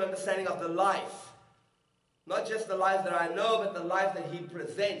knowledge and understanding of the life. Not just the life that I know, but the life that he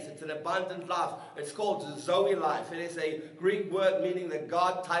presents. It's an abundant life. It's called the Zoe life. It is a Greek word meaning the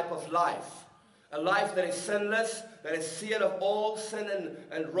God type of life. A life that is sinless, that is seared of all sin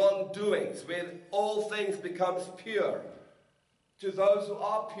and wrongdoings, where all things becomes pure. To those who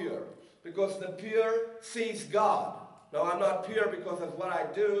are pure. Because the pure sees God. No, I'm not pure because of what I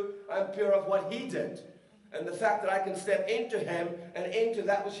do. I'm pure of what He did. And the fact that I can step into Him and into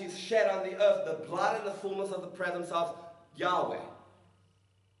that which He's shed on the earth, the blood and the fullness of the presence of Yahweh.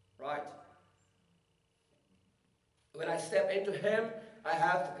 Right? When I step into Him, I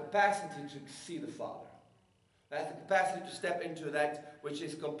have the capacity to see the Father. I have the capacity to step into that which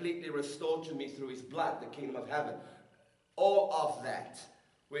is completely restored to me through His blood, the kingdom of heaven. All of that,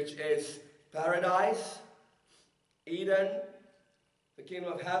 which is paradise, Eden, the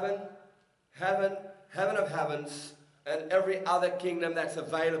kingdom of heaven, heaven of heavens, and every other kingdom that's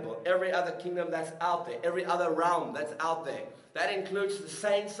available, every other kingdom that's out there, every other realm that's out there. That includes the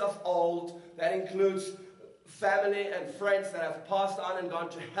saints of old, that includes family and friends that have passed on and gone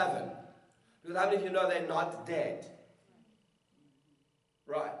to heaven. Because how many of you know they're not dead?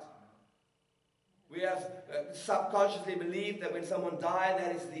 Right. We have subconsciously believed that when someone dies,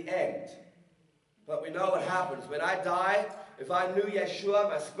 that is the end. But we know what happens. When I die, if I knew Yeshua,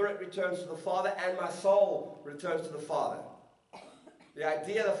 my spirit returns to the Father and my soul returns to the Father. The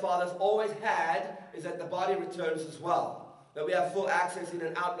idea the Father's always had is that the body returns as well. That we have full access in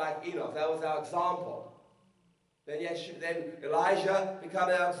and out like Enoch. That was our example. Then Elijah became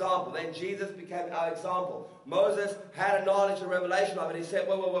our example. Then Jesus became our example. Moses had a knowledge and revelation of it. He said,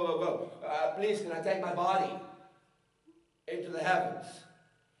 whoa. Please, can I take my body into the heavens?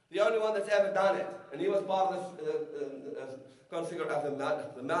 The only one that's ever done it. And he was part of the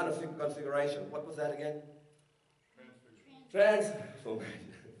Mount of Configuration. What was that again? Transformation.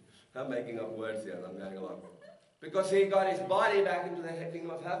 I'm making up words here as I'm going along. Because he got his body back into the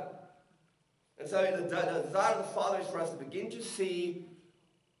kingdom of heaven. And so the desire of the Father is for us to begin to see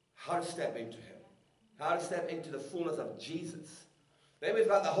how to step into Him. How to step into the fullness of Jesus. Then we've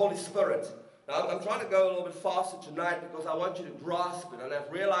got the Holy Spirit. Now I'm trying to go a little bit faster tonight because I want you to grasp it. And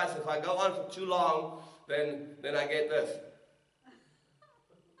I've realized if I go on for too long, then I get this.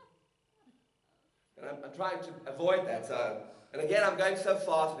 And I'm trying to avoid that. And again, I'm going so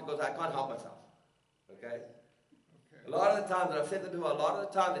fast because I can't help myself. Okay? A lot of the time, and I've said to people, a lot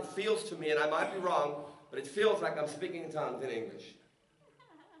of the time it feels to me, and I might be wrong, but it feels like I'm speaking in tongues in English.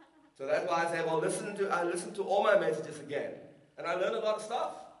 So that's why I say, well, I listen to all my messages again. And I learn a lot of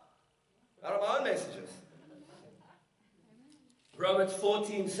stuff out of my own messages. Romans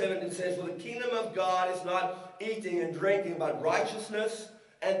 14:17 says, for the kingdom of God is not eating and drinking, but righteousness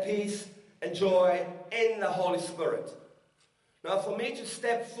and peace and joy in the Holy Spirit. Now, for me to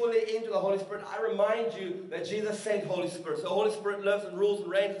step fully into the Holy Spirit, I remind you that Jesus sent Holy Spirit. So the Holy Spirit lives and rules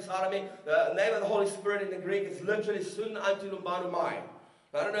and reigns inside of me. The name of the Holy Spirit in the Greek is literally sun anti lumbanumai.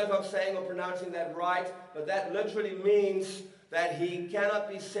 I don't know if I'm saying or pronouncing that right, but that literally means that He cannot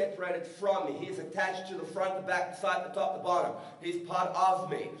be separated from me. He is attached to the front, the back, the side, the top, the bottom. He's part of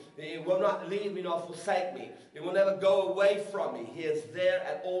me. He will not leave me nor forsake me. He will never go away from me. He is there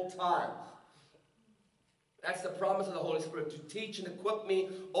at all times. That's the promise of the Holy Spirit, to teach and equip me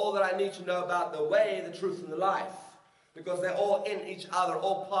all that I need to know about the way, the truth, and the life. Because they're all in each other,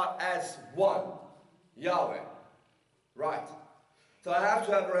 all part as one. Yahweh. Right. So I have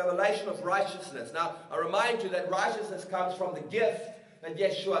to have a revelation of righteousness. Now, I remind you that righteousness comes from the gift that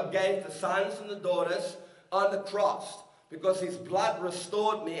Yeshua gave the sons and the daughters on the cross. Because His blood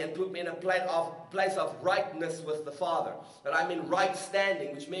restored me and put me in a place of rightness with the Father. That I'm in right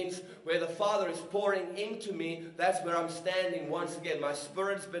standing, which means where the Father is pouring into me, that's where I'm standing once again. My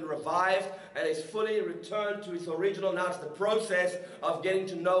spirit's been revived and is fully returned to its original. Now it's the process of getting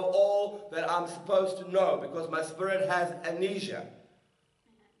to know all that I'm supposed to know, because my spirit has amnesia.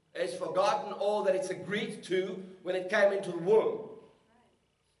 It's forgotten all that it's agreed to when it came into the womb.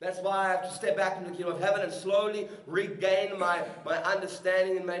 That's why I have to step back into the kingdom of heaven and slowly regain my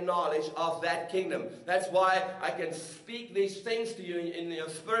understanding and my knowledge of that kingdom. That's why I can speak these things to you, and your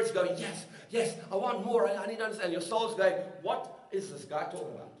spirit's going, yes, I want more, I need to understand. Your soul's going, what is this guy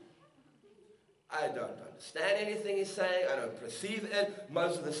talking about? I don't understand anything he's saying. I don't perceive it.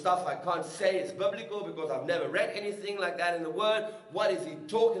 Most of the stuff I can't say is biblical because I've never read anything like that in the Word. What is he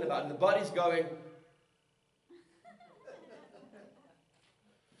talking about? And the body's going...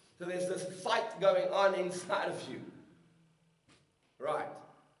 So there's this fight going on inside of you. Right.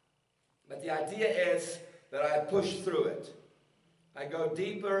 But the idea is that I push through it. I go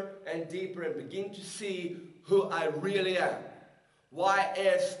deeper and deeper and begin to see who I really am. Why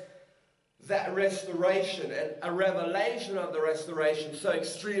is that restoration and a revelation of the restoration so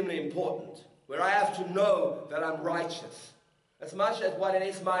extremely important? Where I have to know that I'm righteous. As much as what it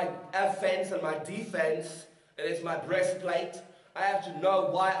is my offense and my defense, it is my breastplate. I have to know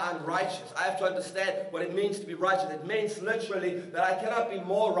why I'm righteous. I have to understand what it means to be righteous. It means literally that I cannot be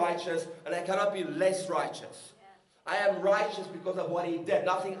more righteous and I cannot be less righteous. I am righteous because of what he did.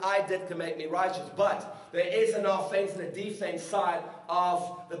 Nothing I did can make me righteous. But there is an offense and a defense side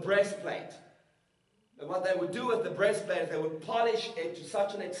of the breastplate. And what they would do with the breastplate is they would polish it to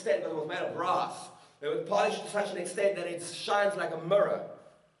such an extent, because it was made of brass. They would polish it to such an extent that it shines like a mirror.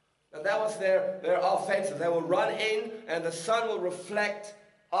 And that was their offensive. They will run in and the sun will reflect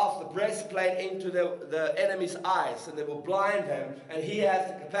off the breastplate into the enemy's eyes, and they will blind him, and he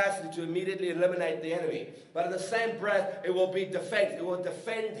has the capacity to immediately eliminate the enemy. But in the same breath, it will be defense. It will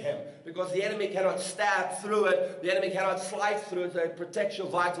defend him, because the enemy cannot stab through it. The enemy cannot slice through it, so it protects your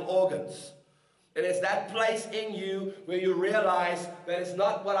vital organs. It is that place in you where you realize that it's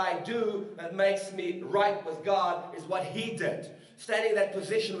not what I do that makes me right with God, it's what he did. Standing in that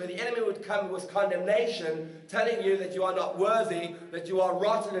position where the enemy would come with condemnation, telling you that you are not worthy, that you are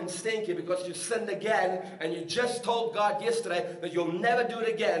rotten and stinky because you sinned again, and you just told God yesterday that you'll never do it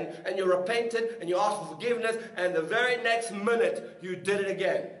again, and you repented and you asked for forgiveness, and the very next minute you did it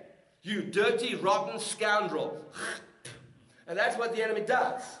again. You dirty, rotten scoundrel. And that's what the enemy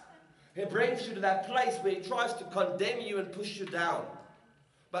does. He brings you to that place where he tries to condemn you and push you down.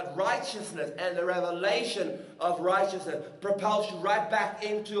 But righteousness and the revelation of righteousness propels you right back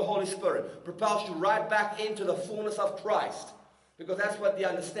into the Holy Spirit, propels you right back into the fullness of Christ, because that's what the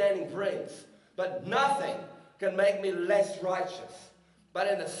understanding brings. But nothing can make me less righteous. But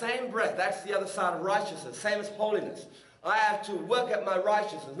in the same breath, that's the other side of righteousness, same as holiness. I have to work at my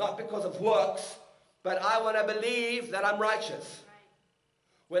righteousness, not because of works, but I want to believe that I'm righteous.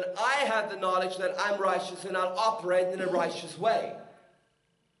 When I have the knowledge that I'm righteous, and I'll operate in a righteous way.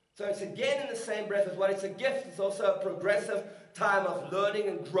 So it's again in the same breath as what it's a gift. It's also a progressive time of learning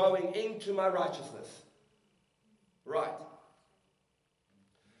and growing into my righteousness. Right.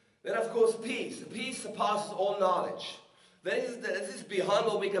 Then of course peace. Peace surpasses all knowledge. This is beyond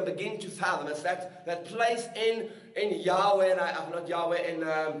what we can begin to fathom. It's that place in Yahweh,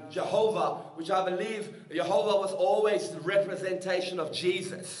 in Jehovah, which I believe Jehovah was always the representation of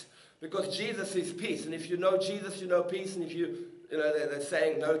Jesus. Because Jesus is peace. And if you know Jesus, you know peace. And if you know, they're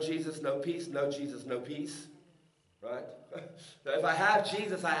saying, no Jesus, no peace, no Jesus, no peace. Right? So if I have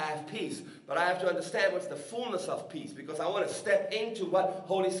Jesus, I have peace. But I have to understand what's the fullness of peace, because I want to step into what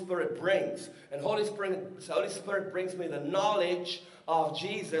Holy Spirit brings. And Holy Spirit brings me the knowledge of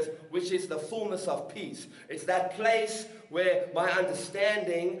Jesus, which is the fullness of peace. It's that place where my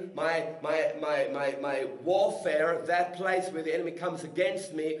understanding, my warfare, that place where the enemy comes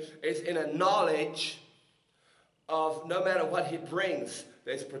against me, is in a knowledge of no matter what he brings,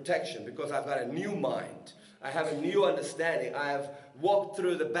 there's protection, because I've got a new mind. I have a new understanding. I have walked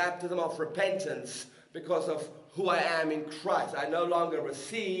through the baptism of repentance because of who I am in Christ. I no longer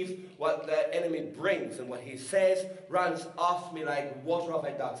receive what the enemy brings, and what he says runs off me like water off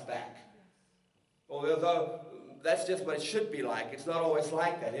a duck's back. Although that's just what it should be like. It's not always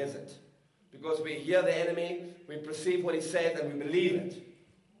like that, is it? Because we hear the enemy, we perceive what he says, and we believe it.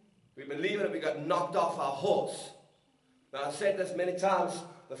 We believe it, and we got knocked off our horse. Now, I've said this many times.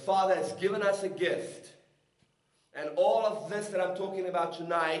 The Father has given us a gift. And all of this that I'm talking about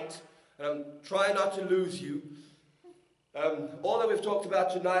tonight, and I'm trying not to lose you, all that we've talked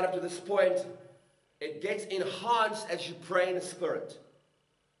about tonight up to this point, it gets enhanced as you pray in the Spirit.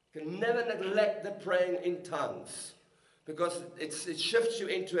 You can never neglect the praying in tongues, because it shifts you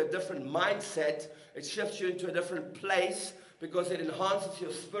into a different mindset. It shifts you into a different place, because it enhances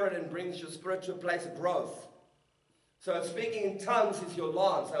your spirit and brings your spirit to a place of growth. So speaking in tongues is your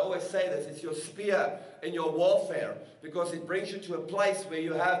lance. I always say this. It's your spear in your warfare, because it brings you to a place where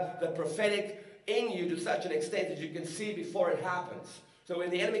you have the prophetic in you to such an extent that you can see before it happens. So when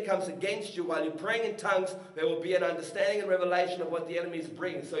the enemy comes against you while you're praying in tongues, there will be an understanding and revelation of what the enemy is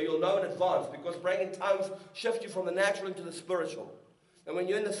bringing. So you'll know in advance, because praying in tongues shifts you from the natural into the spiritual. And when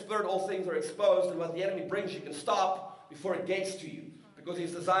you're in the Spirit, all things are exposed, and what the enemy brings, you can stop before it gets to you, because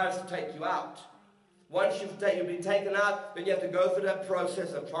his desire is to take you out. Once you've been taken out, then you have to go through that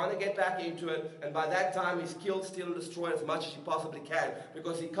process of trying to get back into it. And by that time, he's killed, steal, and destroyed as much as he possibly can,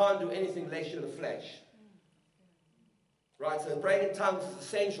 because he can't do anything unless you're in the flesh. Right, so praying in tongues is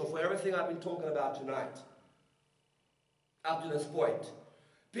essential for everything I've been talking about tonight, up to this point.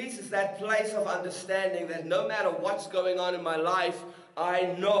 Peace is that place of understanding that no matter what's going on in my life,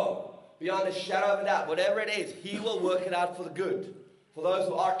 I know, beyond a shadow of a doubt, whatever it is, he will work it out for the good. For those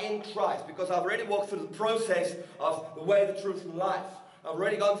who are in Christ, because I've already walked through the process of the way, the truth, and life. I've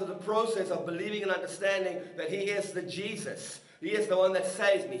already gone through the process of believing and understanding that he is the Jesus. He is the one that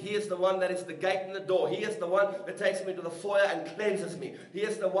saves me. He is the one that is the gate and the door. He is the one that takes me to the foyer and cleanses me. He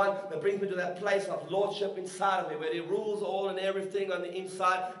is the one that brings me to that place of lordship inside of me, where He rules all and everything on the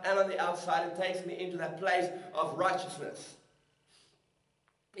inside and on the outside, and takes me into that place of righteousness.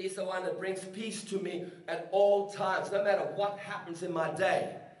 He's the one that brings peace to me at all times, no matter what happens in my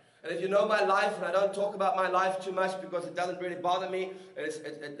day. And if you know my life, and I don't talk about my life too much because it doesn't really bother me,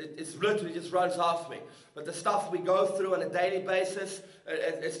 it's literally just runs off me. But the stuff we go through on a daily basis,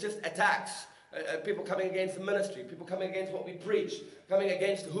 it's just attacks. People coming against the ministry, people coming against what we preach, coming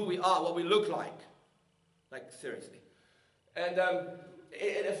against who we are, what we look like. Like, seriously. And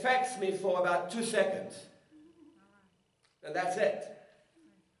it affects me for about 2 seconds. And that's it.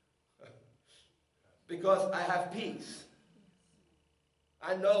 Because I have peace.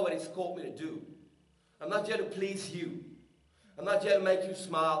 I know what He's called me to do. I'm not here to please you. I'm not here to make you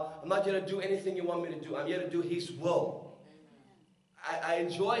smile. I'm not here to do anything you want me to do. I'm here to do His will. I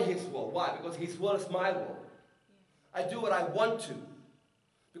enjoy His will. Why? Because His will is my will. I do what I want to.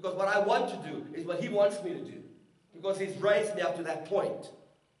 Because what I want to do is what He wants me to do. Because He's raised me up to that point.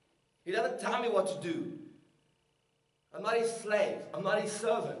 He doesn't tell me what to do. I'm not His slave. I'm not His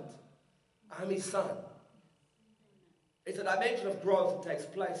servant. I'm His son. It's a dimension of growth that takes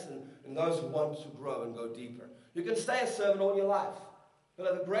place in those who want to grow and go deeper. You can stay a servant all your life. You'll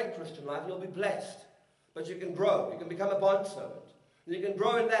have a great Christian life and you'll be blessed. But you can grow. You can become a bondservant. You can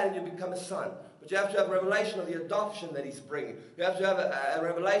grow in that and you become a son. But you have to have a revelation of the adoption that He's bringing. You have to have a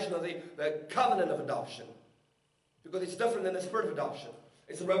revelation of the covenant of adoption. Because it's different than the spirit of adoption.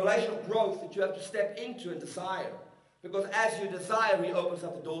 It's a revelation of growth that you have to step into and desire. Because as you desire, He opens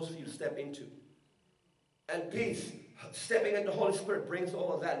up the doors for you to step into. And peace, stepping into the Holy Spirit, brings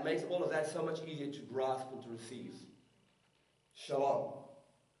all of that and makes all of that so much easier to grasp and to receive. Shalom.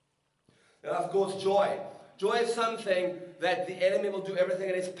 And of course, joy. Joy is something that the enemy will do everything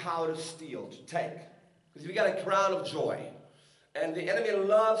in his power to steal, to take. Because you've got a crown of joy. And the enemy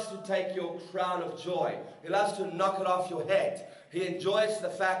loves to take your crown of joy. He loves to knock it off your head. He enjoys the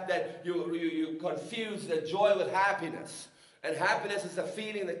fact that you confuse the joy with happiness. And happiness is a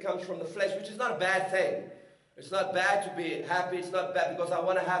feeling that comes from the flesh, which is not a bad thing. It's not bad to be happy. It's not bad because I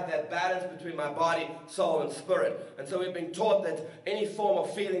want to have that balance between my body, soul, and spirit. And so we've been taught that any form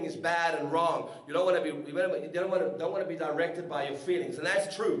of feeling is bad and wrong. You don't want to be directed by your feelings. And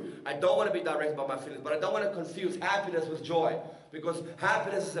that's true. I don't want to be directed by my feelings. But I don't want to confuse happiness with joy. Because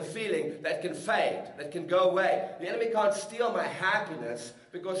happiness is a feeling that can fade, that can go away. The enemy can't steal my happiness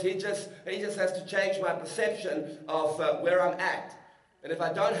because he just has to change my perception of where I'm at. And if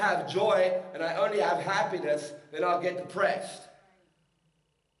I don't have joy and I only have happiness, then I'll get depressed.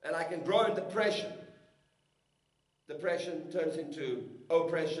 And I can grow in depression. Depression turns into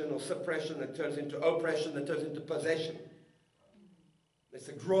oppression or suppression, that turns into oppression, that turns into possession. It's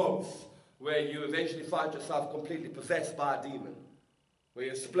a growth where you eventually find yourself completely possessed by a demon. Where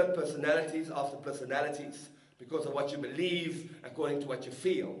you split personalities after personalities because of what you believe according to what you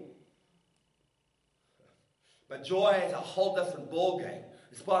feel. But joy is a whole different ballgame.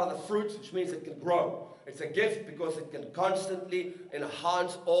 It's part of the fruit, which means it can grow. It's a gift because it can constantly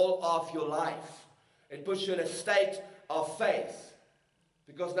enhance all of your life. It puts you in a state of faith.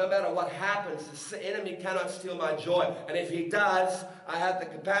 Because no matter what happens, the enemy cannot steal my joy. And if he does, I have the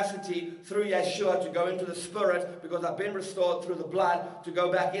capacity through Yeshua to go into the Spirit, because I've been restored through the blood, to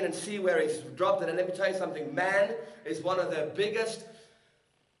go back in and see where he's dropped it. And let me tell you something, man is one of the biggest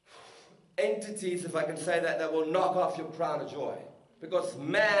entities, if I can say that, that will knock off your crown of joy. Because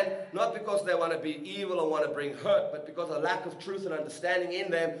man, not because they want to be evil or want to bring hurt, but because of lack of truth and understanding in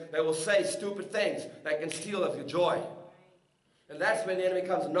them, they will say stupid things that can steal of your joy. And that's when the enemy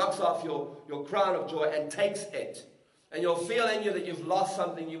comes and knocks off your crown of joy and takes it. And you'll feel in you that you've lost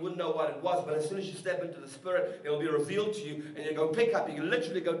something, you wouldn't know what it was, but as soon as you step into the Spirit, it will be revealed to you, and you go pick up, you can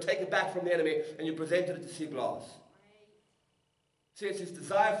literally go take it back from the enemy, and you present it to see glass. See, it's His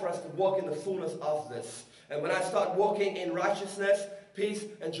desire for us to walk in the fullness of this. And when I start walking in righteousness, peace,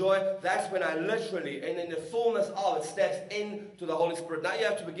 and joy, that's when I literally, and in the fullness of it, steps into the Holy Spirit. Now you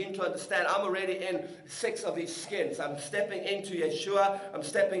have to begin to understand, I'm already in 6 of these skins. I'm stepping into Yeshua, I'm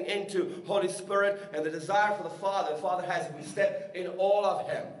stepping into Holy Spirit, and the desire for the Father has we step in all of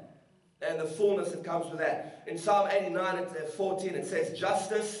Him. And the fullness that comes with that. In Psalm 89 and 14, it says,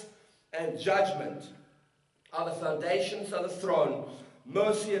 justice and judgment are the foundations of the throne.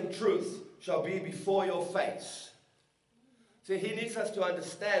 Mercy and truth shall be before your face. See, He needs us to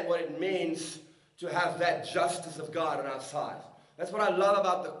understand what it means to have that justice of God on our side. That's what I love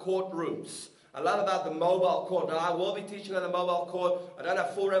about the courtrooms. I love about the mobile court. Now, I will be teaching on the mobile court. I don't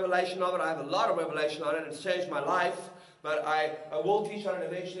have full revelation of it. I have a lot of revelation on it. It's changed my life. But I will teach on it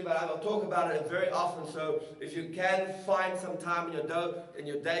eventually, but I will talk about it very often. So if you can find some time in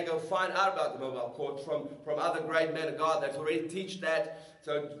your day, go find out about the mobile court from other great men of God that already teach that.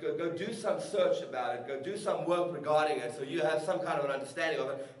 So go do some search about it. Go do some work regarding it so you have some kind of an understanding of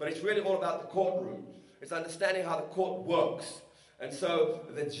it. But it's really all about the courtroom. It's understanding how the court works. And so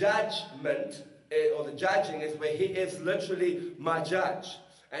the judgment, or the judging, is where he is literally my judge.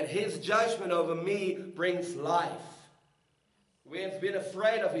 And his judgment over me brings life. We have been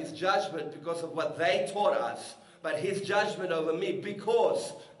afraid of his judgment because of what they taught us. But his judgment over me,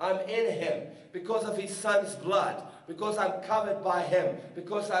 because I'm in him, because of his son's blood, because I'm covered by him,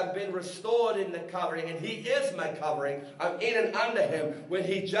 because I've been restored in the covering, and he is my covering, I'm in and under him. When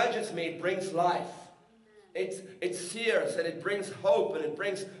he judges me, it brings life. It sears, and it brings hope, and it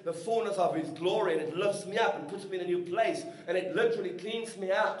brings the fullness of his glory, and it lifts me up and puts me in a new place, and it literally cleans me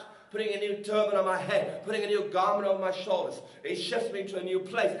out. Putting a new turban on my head, putting a new garment over my shoulders. He shifts me to a new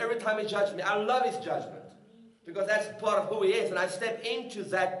place. Every time he judges me, I love his judgment. Because that's part of who he is, and I step into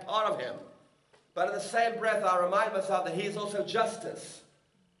that part of him. But in the same breath, I remind myself that he is also justice.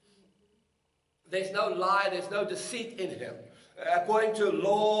 There's no lie, there's no deceit in him. According to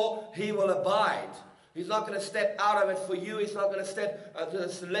law, he will abide. He's not going to step out of it for you. He's not going to step to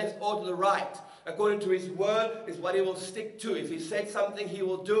the left or to the right. According to his word is what he will stick to. If he said something, he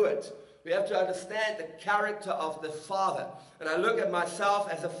will do it. We have to understand the character of the Father. And I look at myself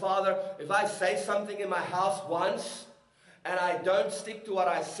as a father. If I say something in my house once, and I don't stick to what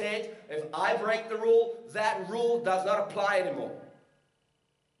I said, if I break the rule, that rule does not apply anymore.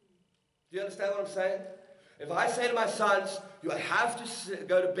 Do you understand what I'm saying? If I say to my sons, you have to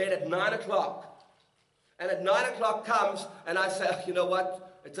go to bed at 9 o'clock, and at 9 o'clock comes, and I say, you know what?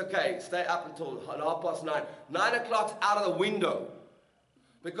 It's okay, stay up until 9:30. 9 o'clock's out of the window.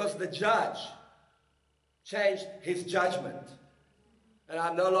 Because the judge changed his judgment. And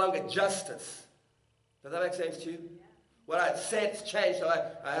I'm no longer justice. Does that make sense to you? What I said's changed, so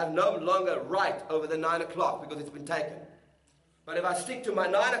I have no longer right over the 9 o'clock because it's been taken. But if I stick to my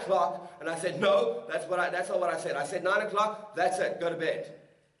 9 o'clock and I said, no, that's not what I said. I said 9 o'clock, that's it, go to bed.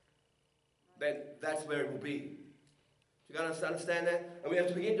 Then that's where it will be. You got to understand that? And we have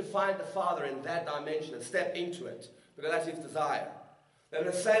to begin to find the Father in that dimension and step into it. Because that's his desire. And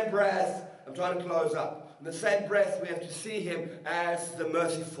in the same breath, I'm trying to close up. In the same breath, we have to see him as the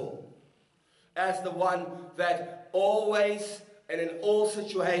merciful. As the one that always and in all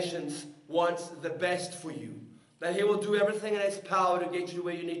situations wants the best for you. That he will do everything in his power to get you to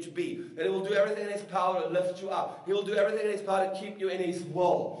where you need to be. That he will do everything in his power to lift you up. He will do everything in his power to keep you in his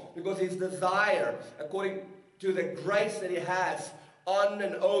will. Because his desire, according to the grace that he has on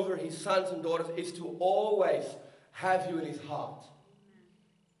and over his sons and daughters, is to always have you in his heart.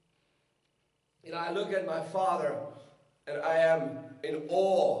 You know, I look at my father and I am in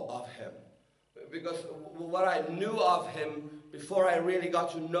awe of him. Because what I knew of him before I really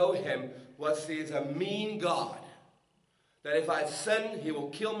got to know him was he's a mean God. That if I sin, he will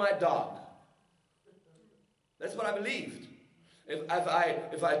kill my dog. That's what I believed.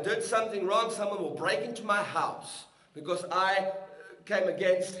 If I did something wrong, someone will break into my house because I came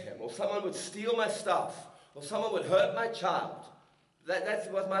against him. Or someone would steal my stuff. Or someone would hurt my child.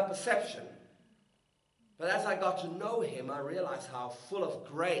 That was my perception. But as I got to know him, I realized how full of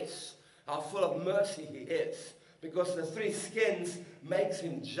grace, how full of mercy he is. Because the three skins makes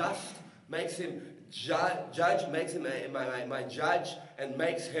him just, makes him judge, makes him my judge, and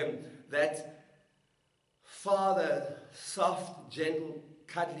makes him that Father, soft, gentle,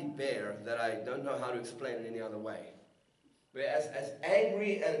 cuddly bear that I don't know how to explain in any other way. Where as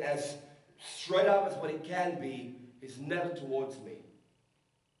angry and as straight up as what he can be, he's never towards me.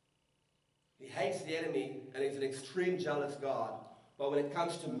 He hates the enemy and he's an extreme jealous God. But when it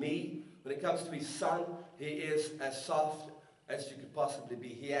comes to me, when it comes to his son, he is as soft as you could possibly be.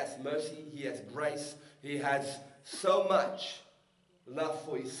 He has mercy, he has grace, he has so much love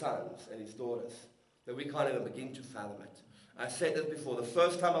for his sons and his daughters that we can't even begin to fathom it. I said this before. The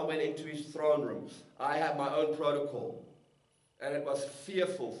first time I went into his throne room, I had my own protocol. And it was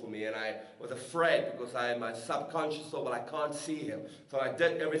fearful for me, and I was afraid because my subconscious thought, well, I can't see him. So I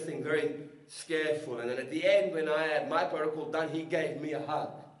did everything very scareful. And then at the end, when I had my protocol done, he gave me a hug.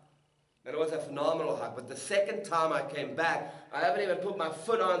 And it was a phenomenal hug. But the second time I came back, I haven't even put my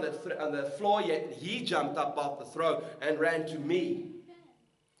foot on the floor yet, and he jumped up off the throne and ran to me.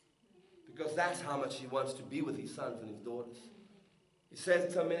 Because that's how much he wants to be with his sons and his daughters. He says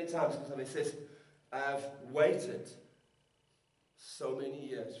it so many times. He says, I've waited so many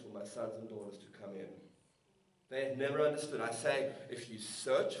years for my sons and daughters to come in. They have never understood. I say, if you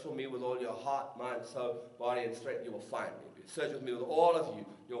search for me with all your heart, mind, soul, body, and strength, you will find me. If you search with me with all of you,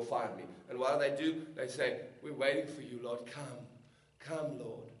 you'll find me. And what do? They say, we're waiting for you, Lord. Come. Come,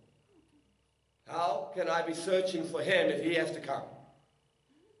 Lord. How can I be searching for him if he has to come?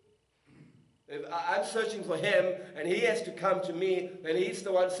 If I'm searching for him and he has to come to me, then he's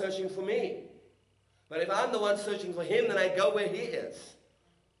the one searching for me. But if I'm the one searching for him, then I go where he is.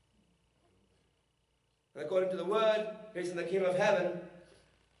 And according to the word, he's in the kingdom of heaven,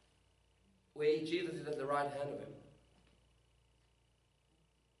 where Jesus is at the right hand of him.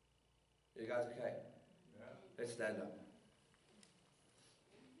 You guys okay? Yeah. Let's stand up.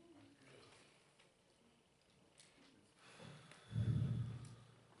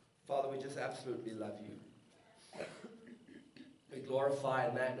 Father, we just absolutely love you. We glorify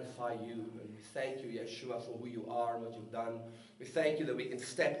and magnify you, and we thank you, Yeshua, for who you are and what you've done. We thank you that we can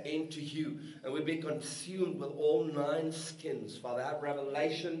step into you and we be consumed with all 9 skins, Father. Have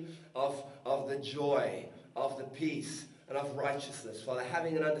revelation of the joy, of the peace, and of righteousness, Father.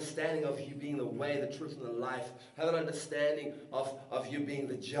 Having an understanding of you being the way, the truth, and the life. Have an understanding of you being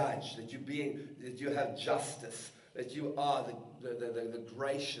the judge, that you have justice, that you are the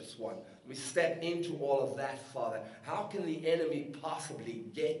gracious one. We step into all of that, Father. How can the enemy possibly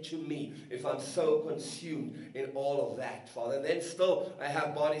get to me if I'm so consumed in all of that, Father? And then still I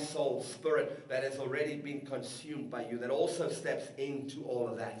have body, soul, spirit that has already been consumed by you, that also steps into all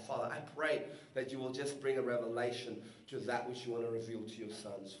of that, Father. I pray that you will just bring a revelation to that which you want to reveal to your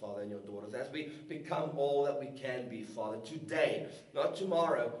sons, Father, and your daughters, as we become all that we can be, Father. Today, not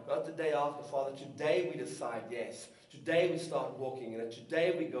tomorrow, not the day after, Father. Today we decide, yes. Today we start walking in it.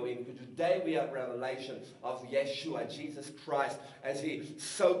 Today we go in. Today we have revelation of Yeshua, Jesus Christ, as he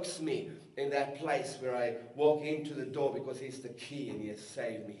soaks me in that place where I walk into the door, because he's the key and he has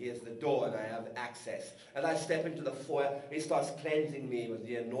saved me. He is the door and I have access. As I step into the foyer, he starts cleansing me with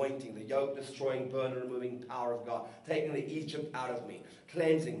the anointing, the yoke-destroying, burden-removing power of God, taking the Egypt out of me,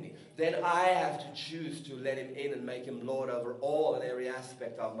 cleansing me. Then I have to choose to let him in and make him Lord over all and every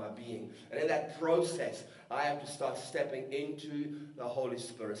aspect of my being. And in that process, I have to start stepping into the Holy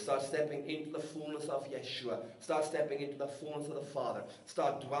Spirit. Start stepping into the fullness of Yeshua. Start stepping into the fullness of the Father.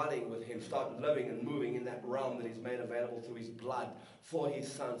 Start dwelling with him. Start living and moving in that realm that he's made available through his blood for his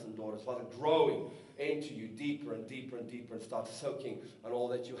sons and daughters. Father, growing into you deeper and deeper and deeper, and start soaking on all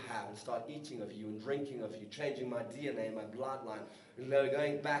that you have, and start eating of you and drinking of you, changing my DNA, my bloodline, and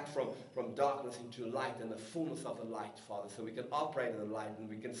going back from darkness into light and the fullness of the light, Father, so we can operate in the light and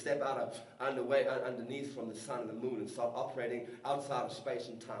we can step out of underneath from the sun and the moon and start operating outside of space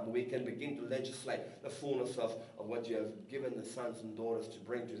and time. We can begin to legislate the fullness of what you have given the sons and daughters to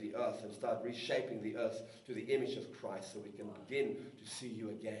bring to the earth, and start reshaping the earth to the image of Christ, so we can begin to see you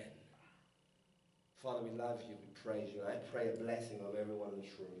again. Father, we love you, we praise you, and I pray a blessing of everyone in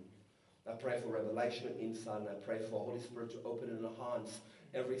this room. I pray for revelation and insight, and I pray for Holy Spirit to open and enhance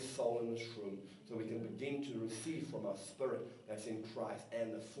every soul in this room, so we can begin to receive from our spirit that's in Christ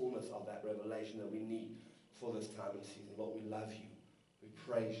and the fullness of that revelation that we need for this time and season. Lord, we love you, we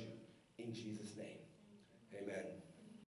praise you, in Jesus' name. Amen.